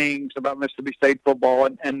many things about Mississippi State football.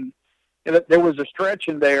 And there was a stretch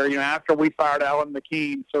in there, after we fired Alan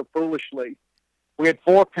McKean so foolishly, we had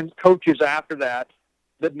 4 coaches after that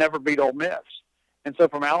never beat Ole Miss. And so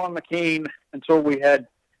from Alan McKean until we had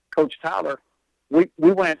Coach Tyler, we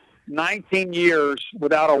went 19 years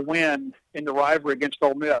without a win in the rivalry against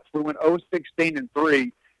Ole Miss. We went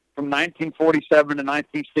 0-16-3 from 1947 to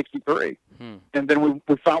 1963. And then we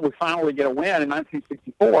finally get a win in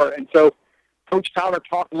 1964. And so Coach Tyler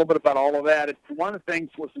talked a little bit about all of that. One of the things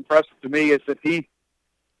that was impressive to me is that he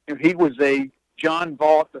was a John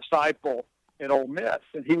Vaught disciple at Ole Miss,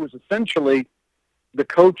 and he was essentially the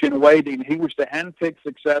coach in waiting. He was the handpicked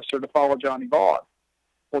successor to follow Johnny Vaught.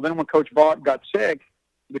 Well, then when Coach Vaught got sick,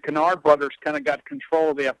 the Kennard brothers kind of got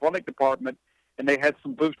control of the athletic department, and they had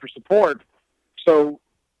some booster support. So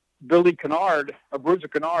Billy Kennard, Bruiser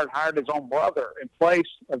Kennard, hired his own brother in place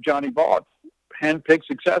of Johnny Vaught's handpicked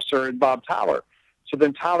successor in Bob Tyler. So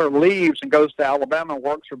then Tyler leaves and goes to Alabama and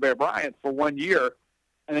works for Bear Bryant for 1 year,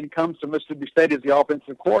 and then comes to Mississippi State as the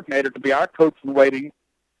offensive coordinator to be our coach in waiting.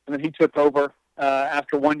 And then he took over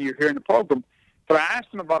after 1 year here in the program. But I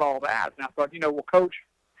asked him about all that, and I thought, well, Coach,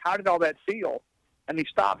 how did all that feel? And he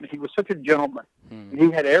stopped me. He was such a gentleman. And he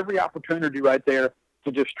had every opportunity right there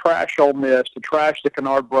to just trash Ole Miss, to trash the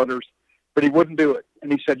Kennard brothers, but he wouldn't do it.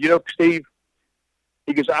 And he said, Steve,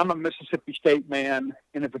 he goes, I'm a Mississippi State man,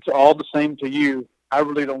 and if it's all the same to you, I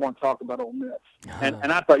really don't want to talk about Ole Miss.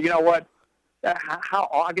 And I thought, you know what? How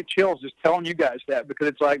I get chills just telling you guys that, because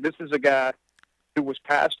it's like this is a guy who was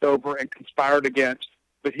passed over and conspired against,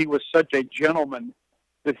 but he was such a gentleman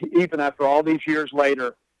that even after all these years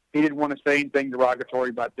later, he didn't want to say anything derogatory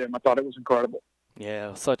about them. I thought it was incredible.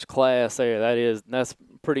 Yeah, such class there. That's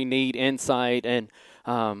pretty neat insight. And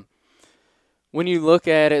when you look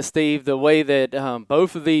at it, Steve, the way that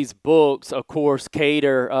both of these books, of course,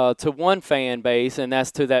 cater to one fan base, and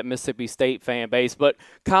that's to that Mississippi State fan base, but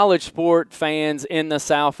college sport fans in the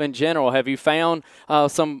South in general, have you found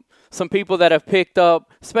some people that have picked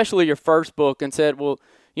up, especially your first book, and said, well,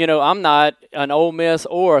 I'm not an Ole Miss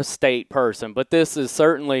or a State person, but this is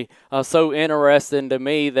certainly so interesting to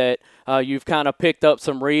me that you've kind of picked up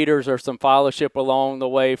some readers or some followership along the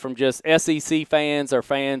way from just SEC fans or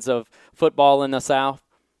fans of football in the South?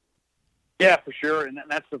 Yeah, for sure. And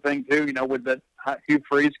that's the thing, too, with the Hugh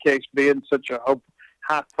Freeze case being such a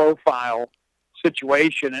high-profile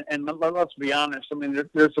situation. And let's be honest, I mean,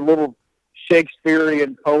 there's a little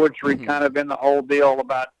Shakespearean poetry kind of in the whole deal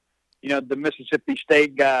about, the Mississippi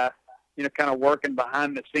State guy, kind of working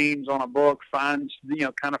behind the scenes on a book, finds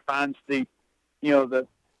the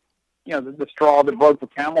straw that broke the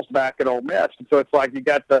camel's back at Ole Miss. And so it's like you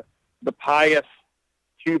got the pious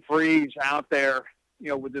Hugh Freeze out there,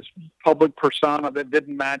 with this public persona that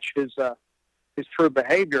didn't match his true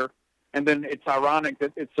behavior. And then it's ironic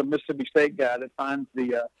that it's a Mississippi State guy that finds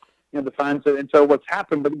finds it. And so what's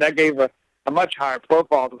happened, but that gave a much higher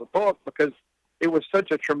profile to the book because it was such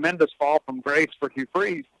a tremendous fall from grace for Hugh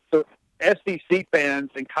Freeze. So SEC fans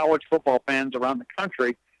and college football fans around the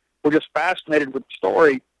country were just fascinated with the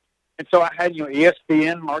story. And so I had,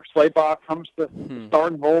 ESPN, Mark Slabaugh comes to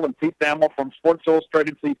Starting Bull, and Pete Thamel from Sports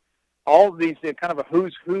Illustrated. See, all of these kind of a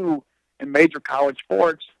who's who in major college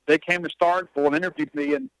sports. They came to Starting Bull and interviewed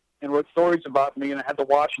me and wrote stories about me, and I had the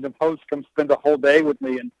Washington Post come spend a whole day with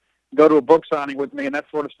me and go to a book signing with me and that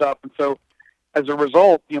sort of stuff. And so as a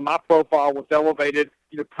result, my profile was elevated,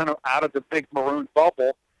 kind of out of the big maroon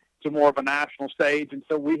bubble to more of a national stage. And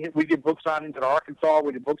so we did book signings at Arkansas,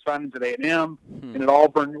 we did book signings at A&M, and at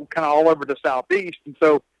Auburn, kind of all over the Southeast. And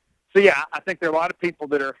so yeah, I think there are a lot of people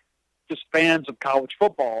that are just fans of college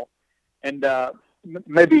football and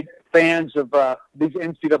maybe fans of these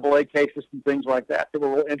NCAA cases and things like that were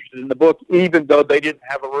really interested in the book, even though they didn't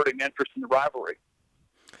have a rooting interest in the rivalry.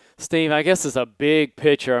 Steve, I guess it's a big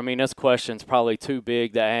picture. I mean, this question's probably too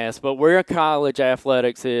big to ask, but where college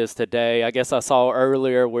athletics is today, I guess I saw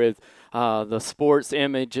earlier with the sports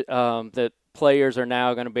image that players are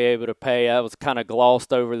now going to be able to pay. I was kind of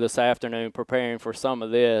glossed over this afternoon preparing for some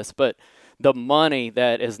of this, but the money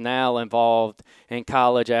that is now involved in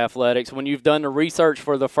college athletics. When you've done the research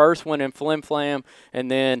for the first one in Flim Flam and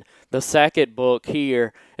then the second book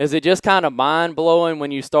here, is it just kind of mind-blowing when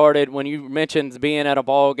you mentioned being at a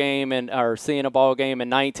ball game or seeing a ball game in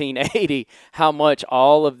 1980, how much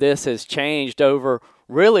all of this has changed over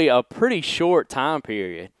really a pretty short time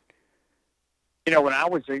period? When I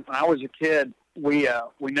was a kid, we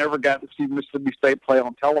never got to see Mississippi State play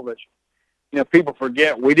on television. people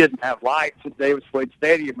forget we didn't have lights at Davis Wade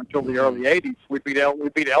Stadium until the early 80s. We beat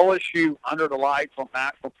LSU under the lights on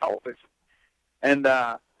national television. And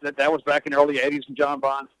that was back in the early 80s when John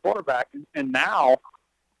Bond's quarterback. And now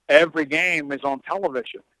every game is on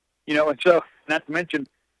television. And so not to mention,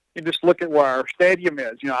 you just look at where our stadium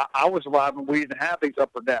is. I was alive when we didn't have these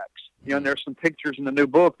upper decks. And there's some pictures in the new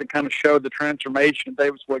book that kind of show the transformation of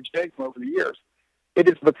Davis Wade Stadium over the years. It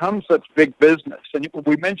has become such big business. And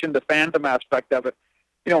we mentioned the fandom aspect of it.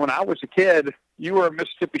 When I was a kid, you were a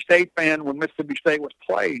Mississippi State fan when Mississippi State was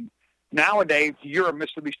playing. Nowadays, you're a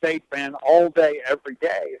Mississippi State fan all day, every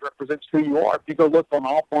day. It represents who you are. If you go look on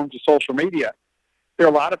all forms of social media, there are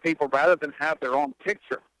a lot of people, rather than have their own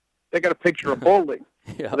picture, they got a picture of Bully.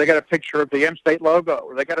 Yeah. Or they got a picture of the M-State logo,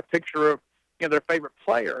 or they got a picture of their favorite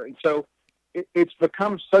player. And so it's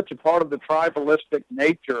become such a part of the tribalistic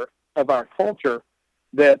nature of our culture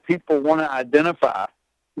that people want to identify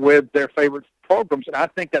with their favorite programs. And I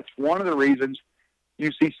think that's one of the reasons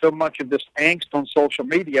you see so much of this angst on social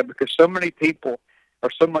media, because so many people are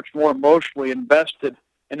so much more emotionally invested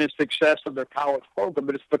in the success of their college program,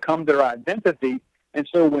 but it's become their identity. And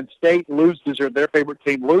so when State loses or their favorite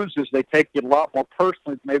team loses, they take it a lot more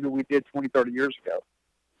personally than maybe we did 20, 30 years ago.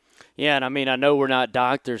 Yeah, and I know we're not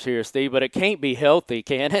doctors here, Steve, but it can't be healthy,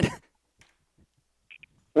 can it?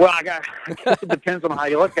 Well, I guess it depends on how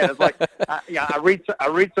you look at it. It's like, I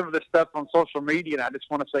read some of this stuff on social media, and I just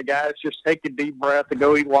want to say, guys, just take a deep breath and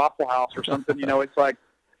go eat Waffle House or something. It's like,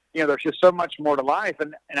 there's just so much more to life.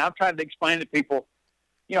 And I'm trying to explain to people,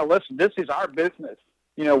 listen, this is our business.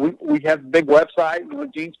 We have a big website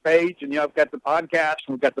with Gene's page, and I've got the podcast,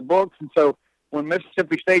 and we've got the books. And so when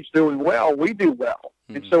Mississippi State's doing well, we do well.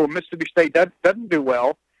 Mm-hmm. And so when Mississippi State doesn't do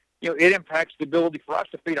well, it impacts the ability for us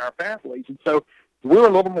to feed our families. And so we're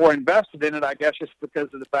a little more invested in it, I guess, just because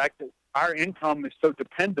of the fact that our income is so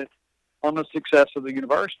dependent on the success of the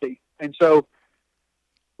university. And so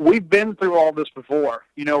we've been through all this before.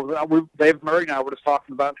 Dave Murray and I were just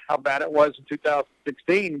talking about how bad it was in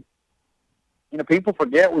 2016. People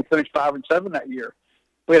forget we finished 5-7 that year.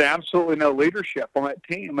 We had absolutely no leadership on that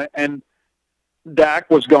team. And Dak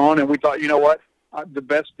was gone, and we thought, the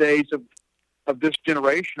best days of this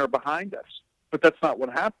generation are behind us. But that's not what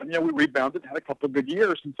happened. We rebounded, had a couple of good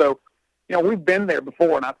years. And so, we've been there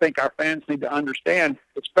before, and I think our fans need to understand,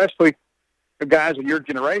 especially the guys of your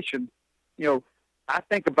generation, I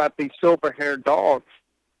think about these silver-haired dogs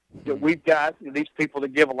that we've got, these people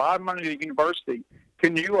that give a lot of money to the university.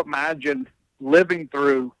 Can you imagine living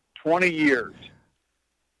through 20 years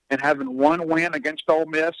and having one win against Ole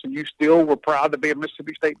Miss, and you still were proud to be a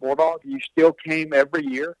Mississippi State Bulldog, and you still came every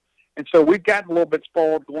year? And so we've gotten a little bit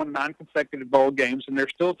spoiled going 9 consecutive bowl games, and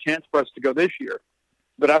there's still a chance for us to go this year.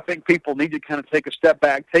 But I think people need to kind of take a step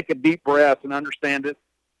back, take a deep breath, and understand that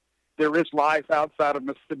there is life outside of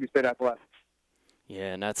Mississippi State athletics.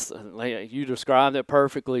 Yeah, and that's you described it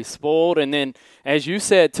perfectly, spoiled. And then, as you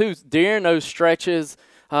said, too, during those stretches,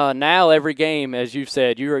 now every game, as you've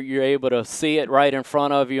said, you're able to see it right in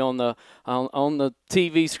front of you on the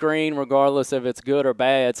TV screen, regardless if it's good or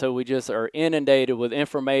bad. So we just are inundated with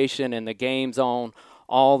information, and the game's on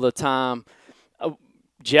all the time.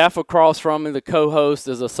 Jeff across from me, the co-host,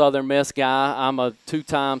 is a Southern Miss guy. I'm a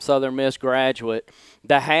 2-time Southern Miss graduate.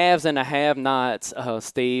 The haves and the have-nots,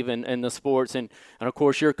 Steve, and the sports, and of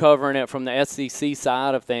course you're covering it from the SEC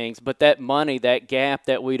side of things, but that money, that gap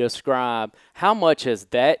that we describe, how much has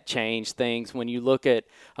that changed things when you look at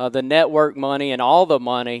the network money and all the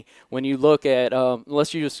money, when you look at,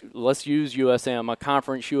 let's use USM, a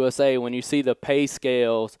Conference USA, when you see the pay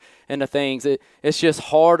scales and the things, it's just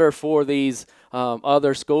harder for these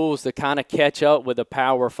other schools to kind of catch up with the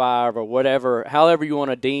Power 5 or whatever, however you want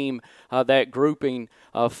to deem that grouping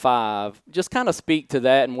of 5. Just kind of speak to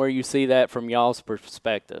that and where you see that from y'all's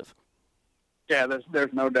perspective. Yeah,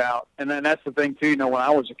 there's no doubt. And then that's the thing, too, when I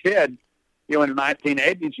was a kid, in the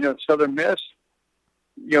 1980s, Southern Miss,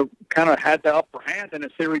 kind of had the upper hand in a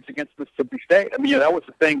series against Mississippi State. That was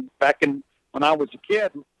the thing back when I was a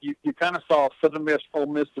kid. You kind of saw Southern Miss, Ole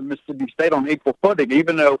Miss, and Mississippi State on equal footing,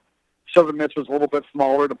 even though Southern Miss was a little bit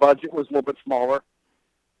smaller, the budget was a little bit smaller.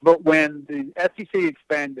 But when the SEC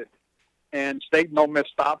expanded and State and Ole Miss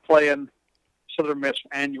stopped playing Southern Miss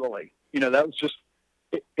annually, that was just,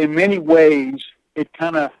 in many ways, it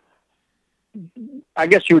kind of, I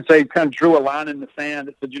guess you would say, kind of drew a line in the sand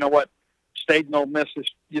that said, State and Ole Miss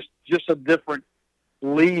is just a different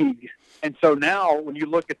league. And so now when you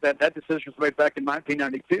look at that decision was made back in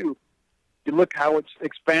 1992, you look how it's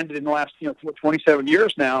expanded in the last 27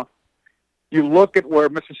 years now. You look at where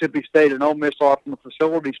Mississippi State and Ole Miss are from a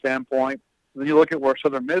facility standpoint, then you look at where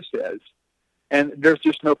Southern Miss is. and there's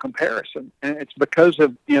just no comparison. And it's because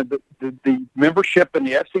of the membership in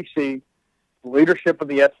the SEC, the leadership of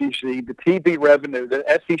the SEC, the TV revenue, the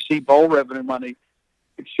SEC bowl revenue money.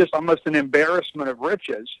 It's just almost an embarrassment of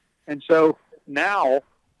riches. And so now,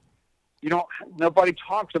 nobody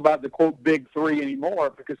talks about the quote Big Three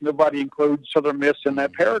anymore because nobody includes Southern Miss in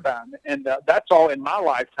that paradigm. And that's all in my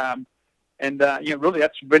lifetime. And really,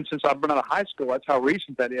 that's been since I've been out of high school. That's how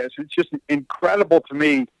recent that is. It's just incredible to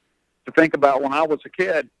me to think about when I was a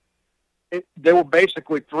kid. There were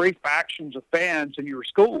basically three factions of fans in your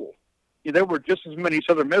school. There were just as many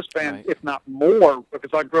Southern Miss fans, right, if not more,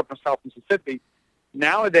 because I grew up in South Mississippi.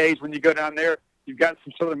 Nowadays, when you go down there, you've got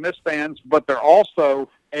some Southern Miss fans, but they're also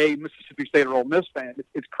a Mississippi State or Ole Miss fan.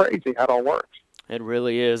 It's crazy how it all works. It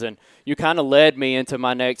really is, and you kind of led me into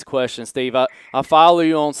my next question, Steve. I follow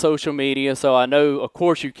you on social media, so I know, of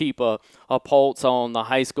course, you keep a pulse on the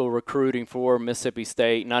high school recruiting for Mississippi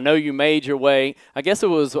State, and I know you made your way. I guess it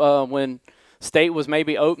was when State was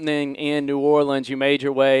maybe opening in New Orleans, you made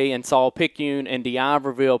your way and saw Picayune and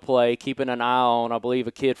D'Iberville play, keeping an eye on, I believe,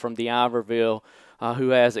 a kid from D'Iberville who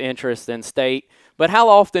has interest in State. But how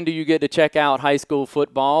often do you get to check out high school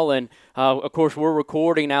football? And, of course, we're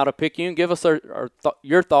recording out of Picayune. Give us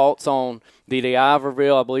your thoughts on the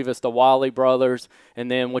D'Iberville, I believe it's the Wally brothers,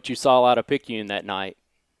 and then what you saw out of Picayune that night.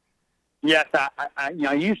 Yes, I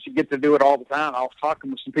used to get to do it all the time. I was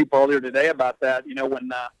talking with some people earlier today about that.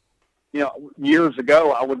 When years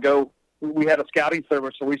ago I would go. We had a scouting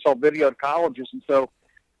service, so we saw video at colleges, and so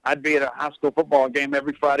I'd be at a high school football game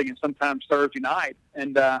every Friday and sometimes Thursday night.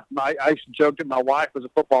 And I used to joke that my wife was a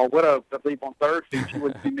football widow. I'd leave on Thursday, she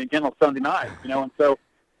wouldn't see me again on Sunday night. And so,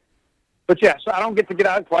 but yeah, so I don't get to get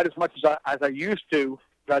out quite as much as I used to.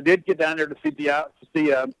 But I did get down there to see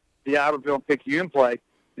D'Iberville and Picayune play.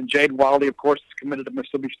 And Jade Wiley, of course, is committed to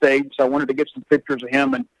Mississippi State, so I wanted to get some pictures of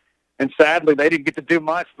him. And sadly, they didn't get to do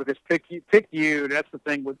much because Picayune. That's the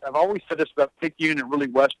thing. I've always said this about Picayune and really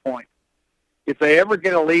West Point. If they ever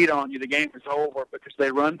get a lead on you, the game is over because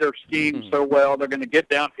they run their scheme so well. They're going to get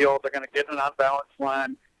downhill. They're going to get an unbalanced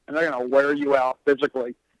line, and they're going to wear you out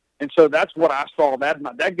physically. And so that's what I saw that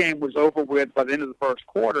night. That game was over with by the end of the first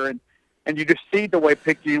quarter, and you just see the way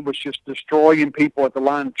Picayune was just destroying people at the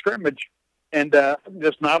line of scrimmage. And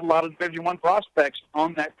there's not a lot of Division I prospects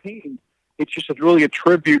on that team. It's just really a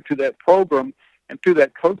tribute to that program and to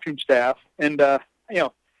that coaching staff. And,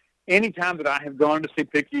 any time that I have gone to see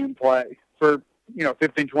Picayune play for,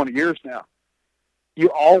 15, 20 years now, you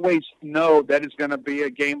always know that it's going to be a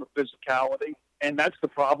game of physicality. And that's the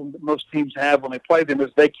problem that most teams have when they play them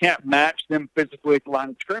is they can't match them physically at the line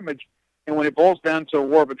of scrimmage. And when it boils down to a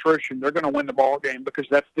war of attrition, they're going to win the ball game because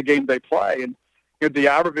that's the game they play. And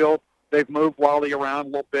D'Iberville, they've moved Wally around a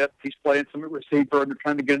little bit. He's playing some receiver, and they're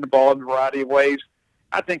trying to get in the ball in a variety of ways.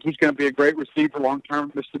 I think he's going to be a great receiver long-term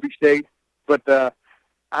at Mississippi State. But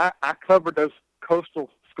I covered those coastal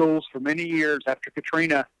schools for many years. After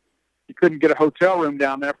Katrina, you couldn't get a hotel room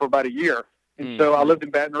down there for about a year. And so I lived in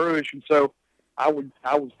Baton Rouge, and so I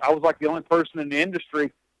was like the only person in the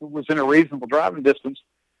industry who was in a reasonable driving distance.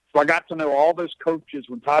 So I got to know all those coaches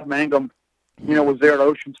when Todd Mangum, was there at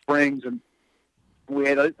Ocean Springs, and we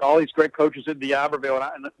had all these great coaches at D'Iberville,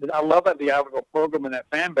 and I love that D'Iberville program and that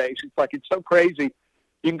fan base. It's so crazy.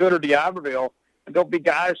 You can go to D'Iberville, and there'll be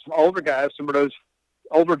older guys, some of those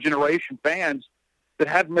older generation fans that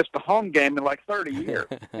haven't missed a home game in like 30 years.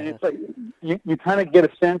 And it's like you kind of get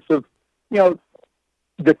a sense of,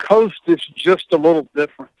 the coast is just a little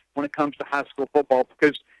different when it comes to high school football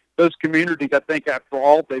because those communities, I think, after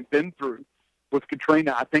all they've been through with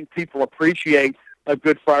Katrina, I think people appreciate a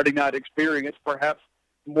good Friday night experience perhaps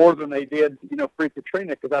more than they did,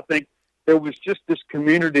 pre-Katrina, because I think there was just this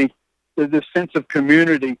community, this sense of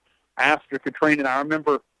community after Katrina. And I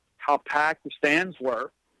remember how packed the stands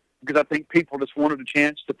were because I think people just wanted a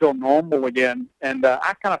chance to feel normal again. And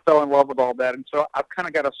I kind of fell in love with all that. And so I've kind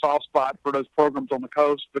of got a soft spot for those programs on the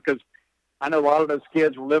coast because I know a lot of those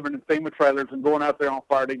kids were living in FEMA trailers and going out there on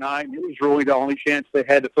Friday night, and it was really the only chance they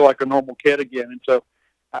had to feel like a normal kid again. And so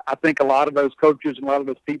I think a lot of those coaches and a lot of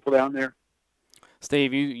those people down there.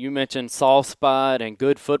 Steve, you mentioned soft spot and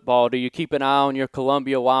good football. Do you keep an eye on your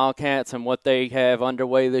Columbia Wildcats and what they have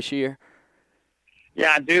underway this year?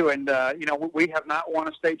 Yeah, I do. And, we have not won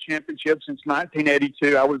a state championship since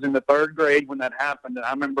 1982. I was in the third grade when that happened. And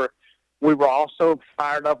I remember we were all so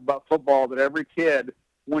fired up about football that every kid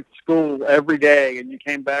went to school every day, and you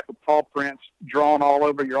came back with paw prints drawn all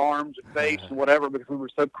over your arms and face and whatever because we were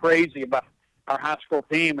so crazy about our high school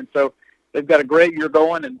team. And so they've got a great year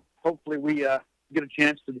going, and hopefully we get a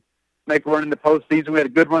chance to make a run in the postseason. We had a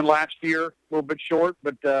good run last year, a little bit short,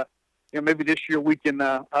 but maybe this year we can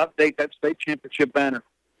update that state championship banner.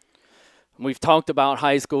 We've talked about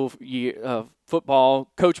high school football.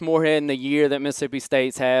 Coach Moorhead, in the year that Mississippi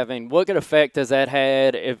State's having, what good effect has that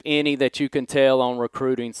had, if any, that you can tell on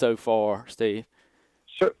recruiting so far, Steve?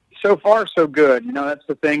 So far, so good. That's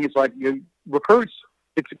the thing. It's like recruits,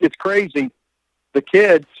 it's crazy. The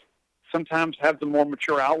kids sometimes have the more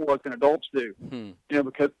mature outlook than adults do,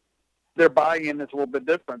 because their buy-in is a little bit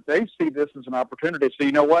different. They see this as an opportunity. So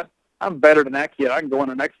you know what? I'm better than that kid. I can go in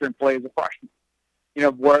the next year and play as a freshman.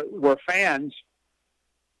 Where fans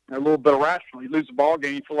are a little bit irrational. You lose a ball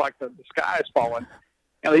game, you feel like the sky is falling.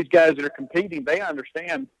 These guys that are competing, they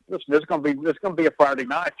understand. Listen, this is going to be a Friday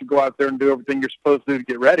night. You go out there and do everything you're supposed to do to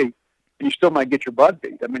get ready, and you still might get your butt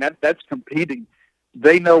beat. I mean, that's competing.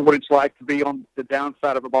 They know what it's like to be on the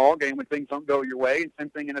downside of a ball game when things don't go your way. Same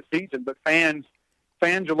thing in a season. But fans are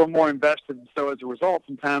a little more invested, and so as a result,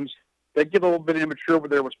 sometimes they get a little bit immature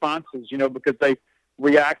with their responses, because they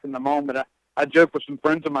react in the moment. I joke with some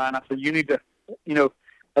friends of mine. I said, you need to,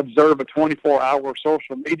 observe a 24-hour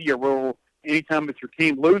social media rule anytime that your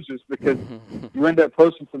team loses, because you end up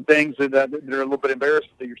posting some things that are a little bit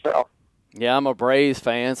embarrassing to yourself. Yeah, I'm a Braves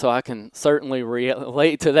fan, so I can certainly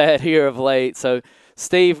relate to that here of late. So,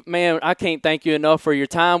 Steve, man, I can't thank you enough for your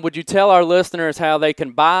time. Would you tell our listeners how they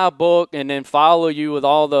can buy a book and then follow you with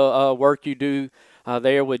all the work you do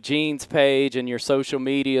there with Gene's page and your social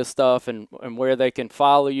media stuff, and where they can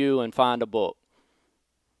follow you and find a book?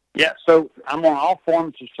 Yeah, so I'm on all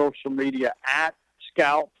forms of social media at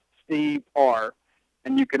Scout Steve R,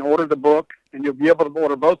 and you can order the book, and you'll be able to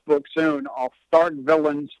order both books soon off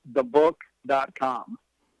StarkVillainsTheBook.com.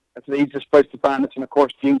 That's the easiest place to find us, and of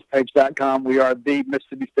course, GenesPage.com. We are the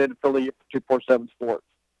Mississippi State affiliate for 247 Sports.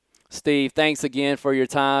 Steve, thanks again for your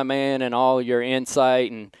time, man, and all your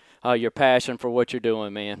insight and your passion for what you're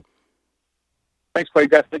doing, man. Thanks, Clay. You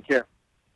guys take care.